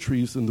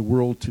 countries in the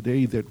world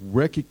today that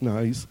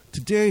recognize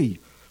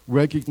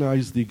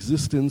the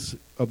existence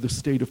of the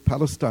state of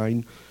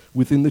Palestine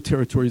within the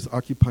territories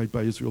occupied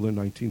by Israel in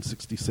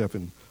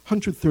 1967.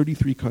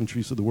 133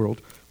 countries of the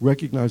world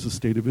recognize the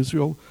state of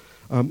Israel.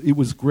 It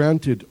was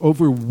granted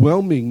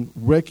overwhelming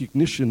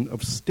recognition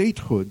of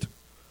statehood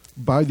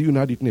by the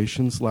United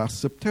Nations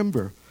last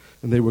September,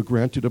 and they were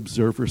granted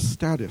observer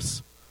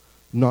status,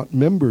 not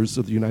members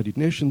of the United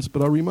Nations.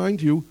 But I'll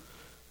remind you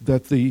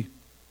that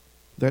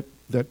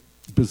that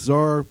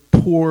bizarre,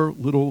 poor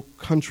little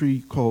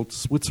country called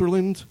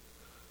Switzerland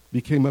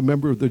became a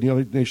member of the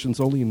United Nations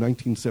only in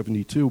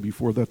 1972.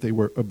 Before that, they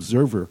were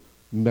observer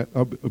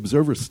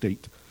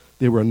state.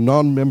 They were a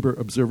non-member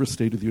observer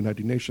state of the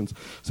United Nations.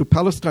 So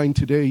Palestine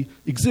today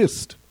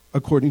exists,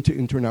 according to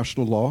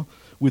international law,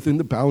 within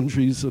the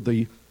boundaries of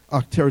the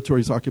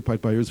territories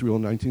occupied by Israel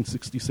in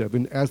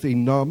 1967 as a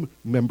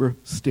non-member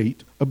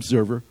state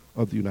observer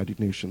of the United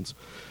Nations.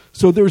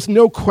 So there's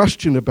no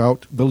question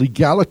about the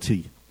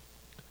legality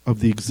of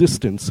the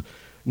existence.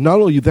 Not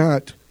only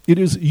that, it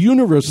is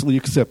universally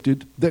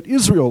accepted that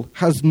Israel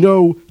has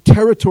no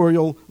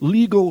territorial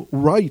legal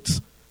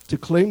rights to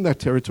claim that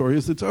territory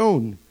as its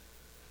own.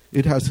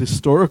 It has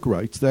historic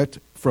rights that,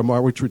 from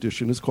our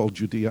tradition, is called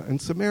Judea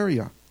and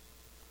Samaria.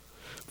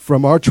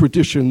 From our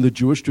tradition, the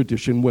Jewish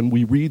tradition, when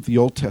we read the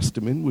Old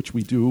Testament, which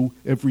we do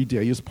every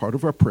day as part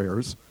of our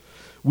prayers,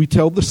 we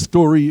tell the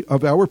story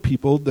of our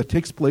people that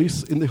takes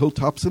place in the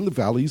hilltops and the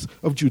valleys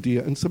of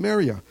Judea and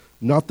Samaria,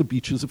 not the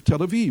beaches of Tel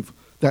Aviv.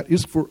 That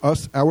is for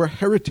us our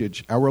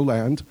heritage, our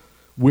land,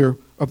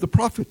 of the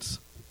prophets.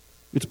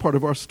 It's part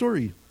of our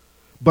story.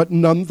 But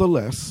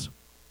nonetheless,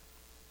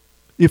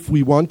 if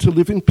we want to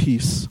live in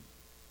peace,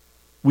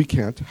 we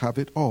can't have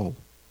it all.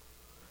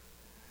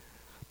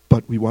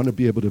 But we want to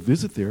be able to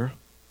visit there.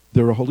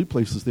 There are holy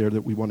places there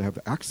that we want to have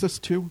access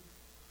to.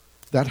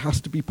 That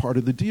has to be part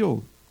of the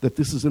deal, that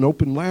this is an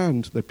open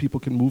land that people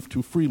can move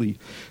to freely.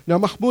 Now,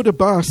 Mahmoud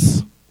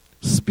Abbas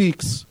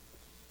speaks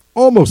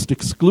almost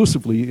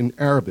exclusively in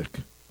Arabic.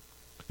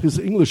 His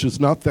English is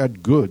not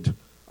that good.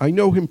 I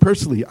know him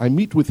personally. I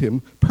meet with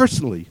him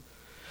personally.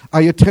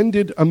 I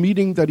attended a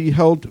meeting that he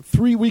held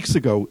 3 weeks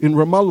ago in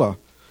Ramallah,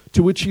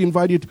 to which he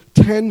invited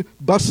 10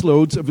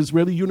 busloads of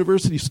Israeli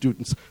university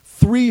students.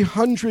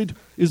 300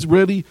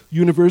 Israeli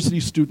university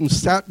students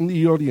sat in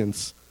the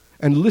audience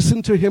and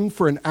listened to him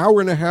for an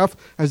hour and a half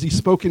as he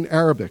spoke in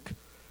Arabic.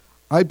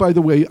 I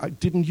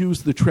didn't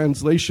use the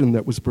translation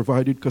that was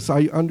provided because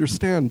I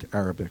understand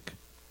Arabic.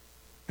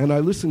 And I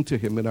listened to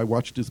him and I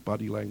watched his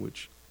body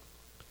language.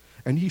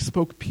 And he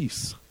spoke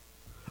peace.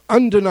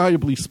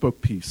 Undeniably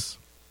spoke peace.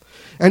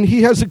 And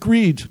he has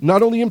agreed,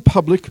 not only in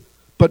public,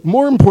 but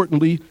more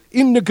importantly,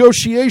 in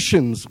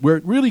negotiations, where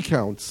it really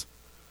counts,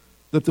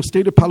 that the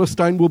state of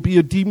Palestine will be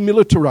a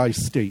demilitarized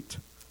state.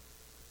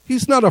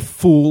 He's not a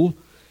fool.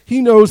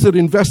 He knows that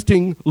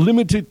investing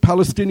limited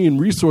Palestinian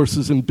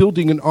resources in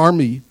building an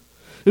army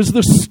is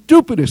the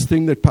stupidest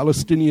thing that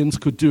Palestinians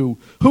could do.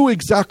 Who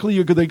exactly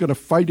are they going to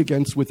fight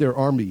against with their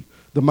army?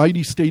 The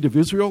mighty state of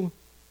Israel?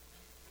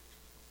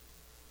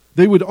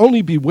 They would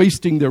only be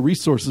wasting their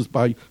resources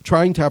by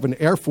trying to have an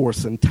air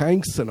force and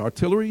tanks and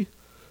artillery.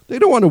 They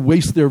don't want to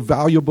waste their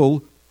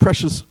valuable,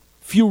 precious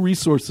few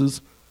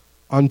resources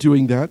on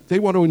doing that. They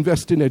want to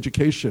invest in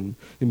education,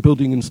 in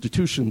building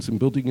institutions, in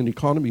building an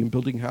economy, in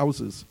building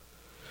houses.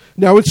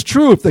 Now, it's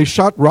true if they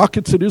shot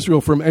rockets at Israel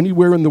from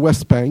anywhere in the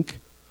West Bank,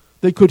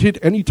 they could hit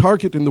any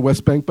target in the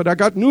West Bank, but I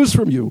got news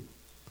from you.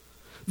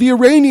 The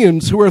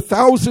Iranians, who are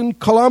 1,000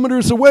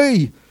 kilometers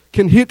away,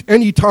 can hit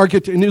any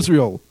target in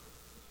Israel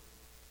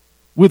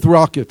with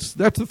rockets.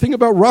 That's the thing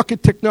about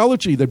rocket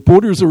technology, that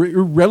borders are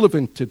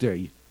irrelevant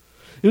today.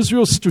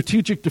 Israel's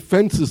strategic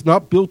defense is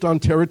not built on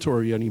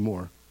territory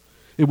anymore.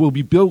 It will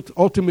be built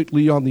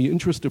ultimately on the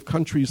interest of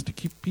countries to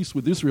keep peace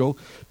with Israel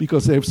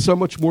because they have so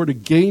much more to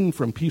gain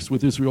from peace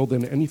with Israel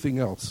than anything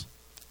else.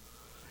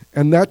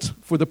 And that's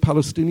for the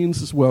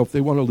Palestinians as well, if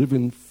they want to live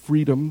in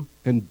freedom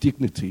and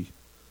dignity.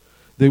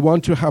 They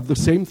want to have the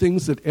same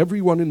things that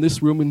everyone in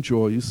this room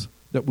enjoys,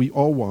 that we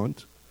all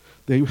want.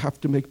 They have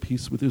to make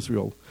peace with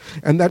Israel.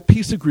 And that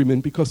peace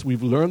agreement, because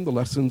we've learned the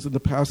lessons in the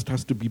past,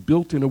 has to be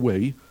built in a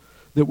way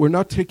that we're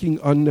not taking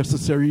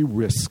unnecessary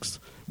risks.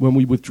 When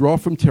we withdraw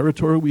from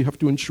territory, we have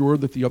to ensure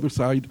that the other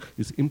side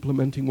is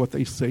implementing what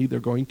they say they're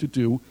going to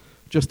do,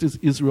 just as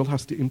Israel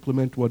has to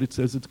implement what it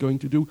says it's going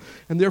to do.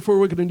 And therefore,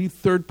 we're going to need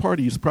third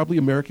parties, probably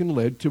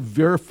American-led, to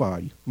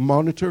verify,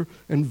 monitor,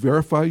 and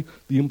verify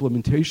the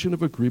implementation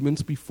of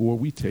agreements before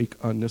we take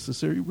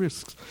unnecessary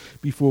risks.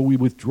 Before we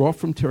withdraw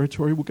from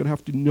territory, we're going to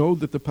have to know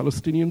that the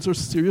Palestinians are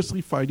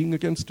seriously fighting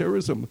against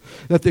terrorism,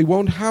 that they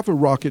won't have a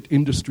rocket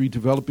industry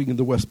developing in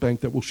the West Bank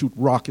that will shoot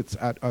rockets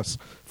at us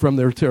from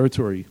their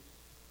territory.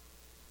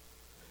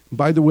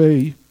 By the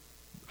way,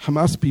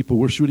 Hamas people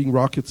were shooting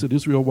rockets at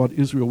Israel while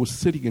Israel was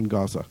sitting in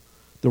Gaza.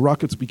 The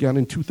rockets began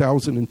in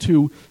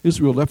 2002.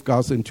 Israel left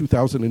Gaza in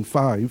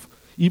 2005.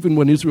 Even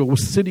when Israel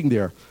was sitting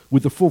there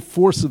with the full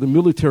force of the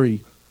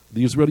military,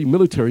 the Israeli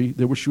military,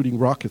 they were shooting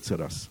rockets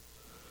at us.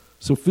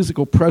 So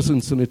physical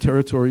presence in a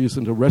territory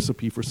isn't a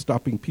recipe for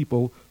stopping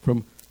people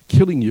from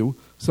killing you.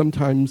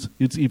 Sometimes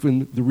it's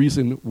even the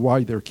reason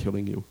why they're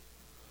killing you.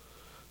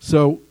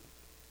 So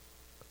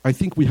I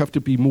think we have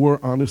to be more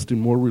honest and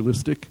more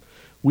realistic.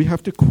 We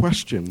have to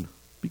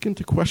begin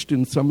to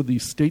question some of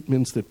these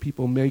statements that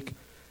people make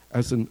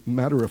as a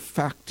matter of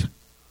fact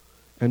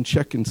and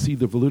check and see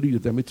the validity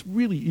of them. It's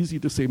really easy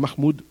to say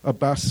Mahmoud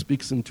Abbas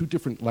speaks in two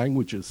different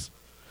languages.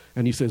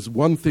 And he says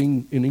one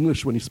thing in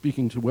English when he's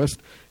speaking to West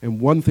and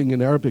one thing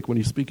in Arabic when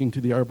he's speaking to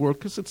the Arab world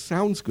because it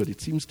sounds good.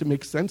 It seems to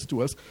make sense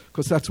to us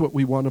because that's what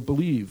we want to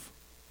believe.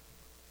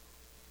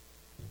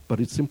 But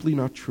it's simply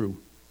not true.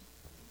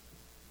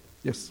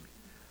 Yes?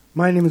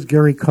 My name is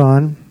Gary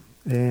Kahn.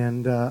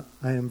 And I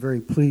am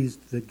very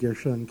pleased that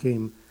Gershon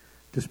came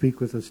to speak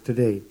with us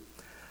today.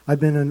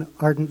 I've been an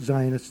ardent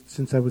Zionist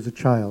since I was a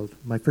child.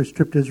 My first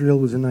trip to Israel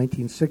was in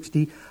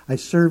 1960. I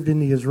served in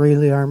the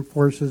Israeli Armed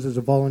Forces as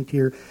a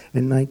volunteer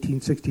in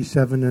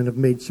 1967 and have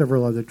made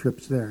several other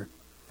trips there.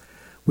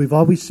 We've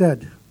always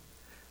said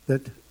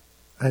that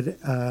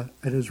an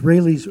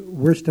Israeli's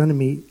worst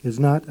enemy is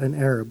not an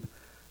Arab.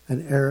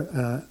 An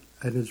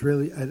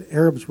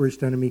Arab's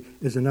worst enemy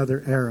is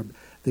another Arab.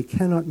 They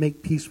cannot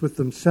make peace with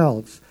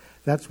themselves.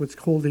 That's what's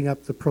holding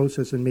up the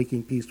process in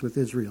making peace with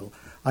Israel,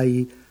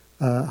 i.e.,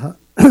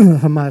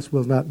 Hamas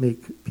will not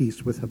make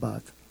peace with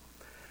Hamas.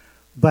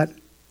 But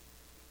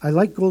I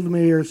like Golda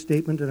Meir's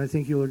statement, and I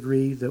think you'll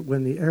agree, that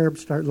when the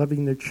Arabs start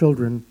loving their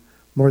children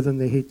more than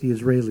they hate the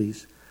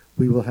Israelis,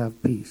 we will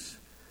have peace.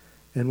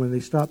 And when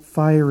they stop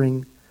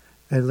firing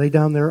and lay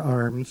down their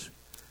arms,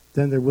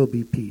 then there will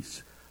be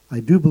peace. I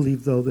do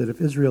believe, though, that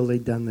if Israel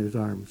laid down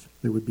their arms,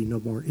 there would be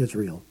no more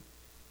Israel.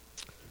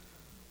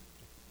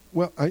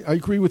 Well, I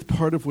agree with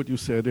part of what you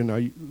said, and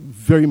I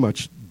very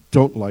much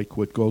don't like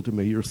what Golda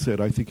Meir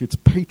said. I think it's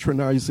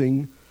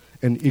patronizing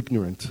and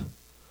ignorant,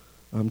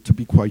 to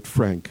be quite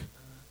frank.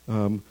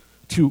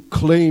 To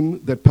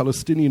claim that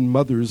Palestinian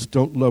mothers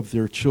don't love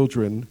their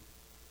children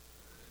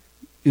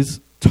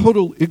is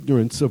total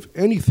ignorance of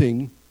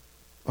anything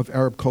of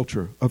Arab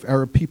culture, of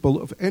Arab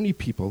people, of any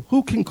people.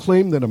 Who can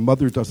claim that a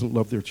mother doesn't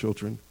love their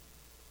children?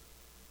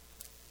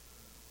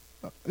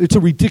 It's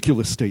a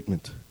ridiculous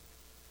statement.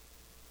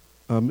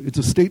 It's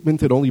a statement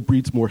that only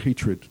breeds more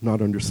hatred,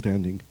 not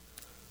understanding.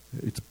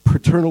 It's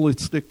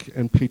paternalistic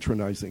and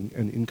patronizing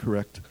and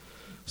incorrect.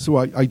 So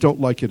I don't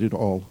like it at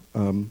all.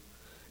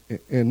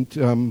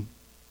 And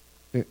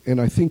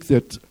I think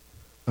that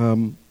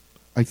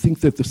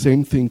the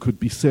same thing could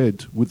be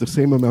said with the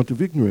same amount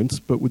of ignorance,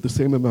 but with the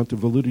same amount of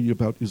validity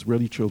about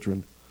Israeli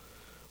children.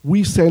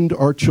 We send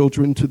our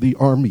children to the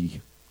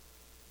army.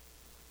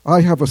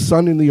 I have a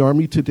son in the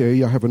army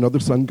today. I have another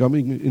son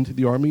coming into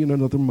the army in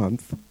another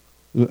month,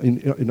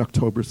 in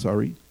October,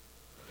 sorry.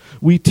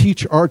 We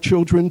teach our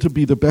children to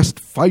be the best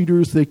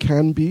fighters they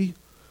can be.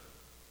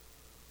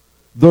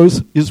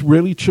 Those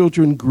Israeli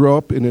children grow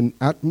up in an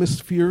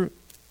atmosphere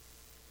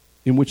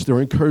in which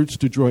they're encouraged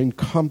to join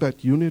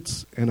combat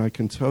units, and I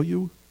can tell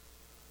you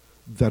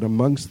that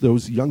amongst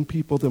those young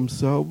people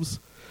themselves,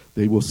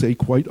 they will say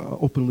quite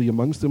openly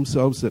amongst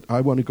themselves that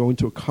I want to go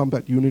into a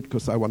combat unit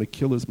because I want to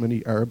kill as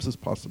many Arabs as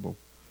possible.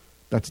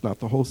 That's not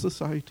the whole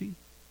society.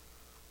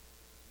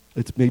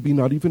 It's maybe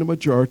not even a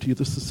majority of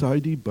the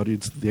society, but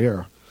it's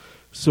there.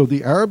 So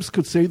the Arabs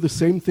could say the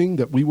same thing,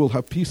 that we will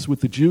have peace with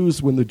the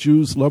Jews when the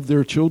Jews love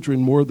their children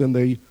more than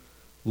they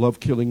love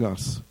killing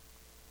us.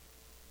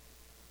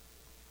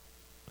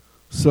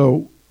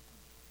 So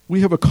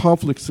we have a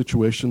conflict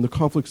situation. The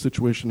conflict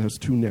situation has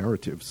two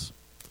narratives.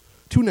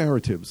 Two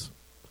narratives.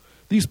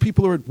 These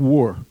people are at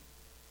war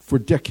for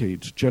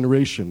decades,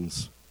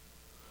 generations.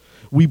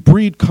 We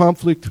breed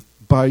conflict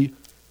by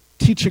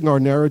teaching our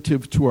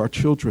narrative to our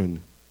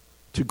children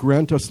to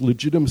grant us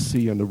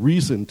legitimacy and a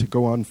reason to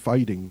go on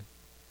fighting.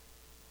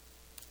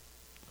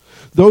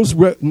 Those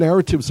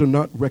narratives are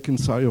not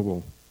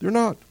reconcilable. They're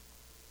not.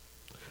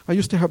 I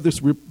used to have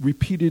this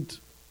repeated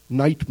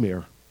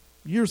nightmare.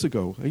 Years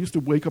ago, I used to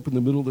wake up in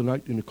the middle of the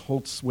night in a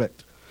cold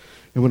sweat.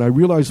 And when I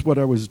realized what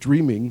I was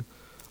dreaming,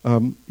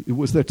 it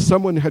was that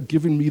someone had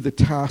given me the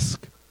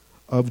task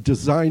of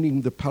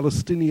designing the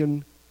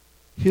Palestinian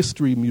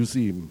History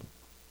Museum.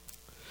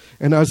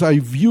 And as I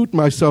viewed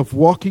myself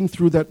walking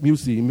through that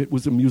museum, it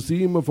was a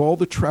museum of all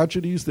the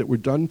tragedies that were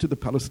done to the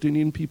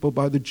Palestinian people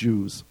by the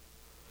Jews.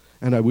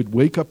 And I would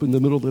wake up in the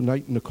middle of the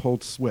night in a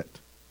cold sweat.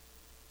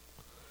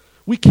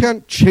 We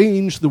can't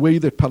change the way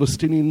that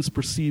Palestinians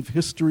perceive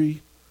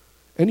history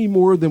any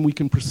more than we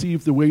can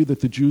perceive the way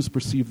that the Jews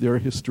perceive their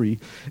history.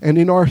 And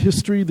in our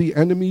history, the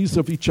enemies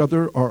of each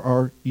other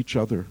are each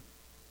other.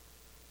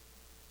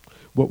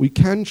 What we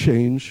can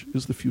change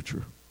is the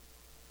future.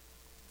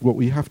 What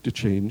we have to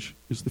change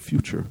is the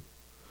future.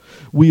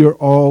 We are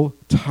all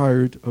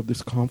tired of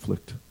this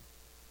conflict.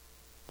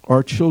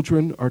 Our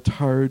children are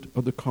tired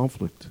of the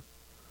conflict.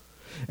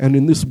 And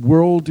in this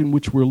world in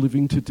which we're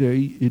living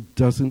today, it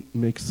doesn't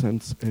make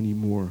sense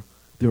anymore.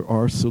 There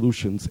are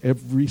solutions.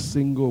 Every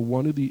single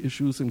one of the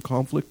issues in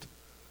conflict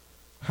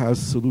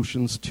has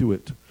solutions to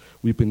it.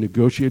 We've been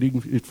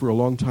negotiating it for a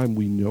long time.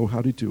 We know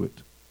how to do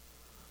it.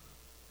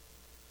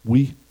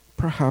 We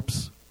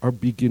perhaps are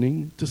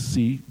beginning to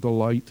see the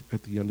light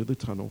at the end of the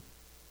tunnel.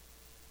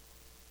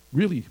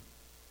 Really,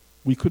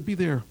 we could be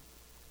there.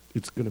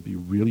 It's going to be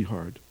really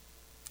hard.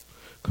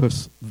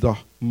 Because the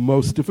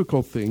most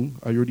difficult thing,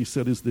 I already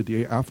said, is the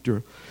day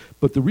after.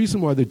 But the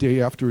reason why the day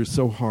after is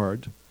so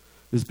hard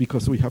is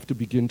because we have to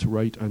begin to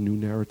write a new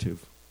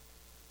narrative.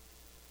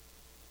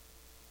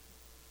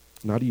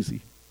 Not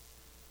easy.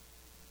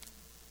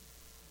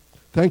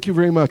 Thank you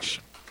very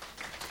much.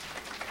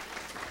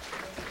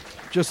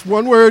 Just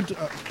one word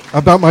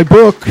about my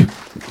book.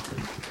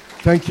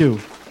 Thank you.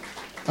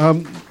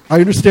 I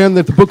understand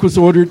that the book was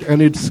ordered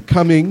and it's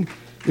coming.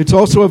 It's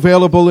also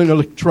available in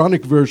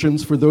electronic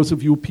versions for those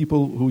of you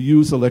people who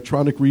use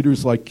electronic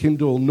readers like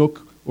Kindle,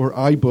 Nook, or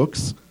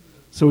iBooks.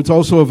 So it's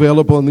also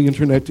available on the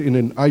internet in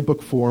an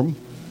iBook form.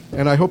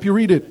 And I hope you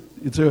read it.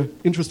 It's an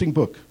interesting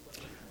book.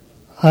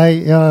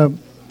 I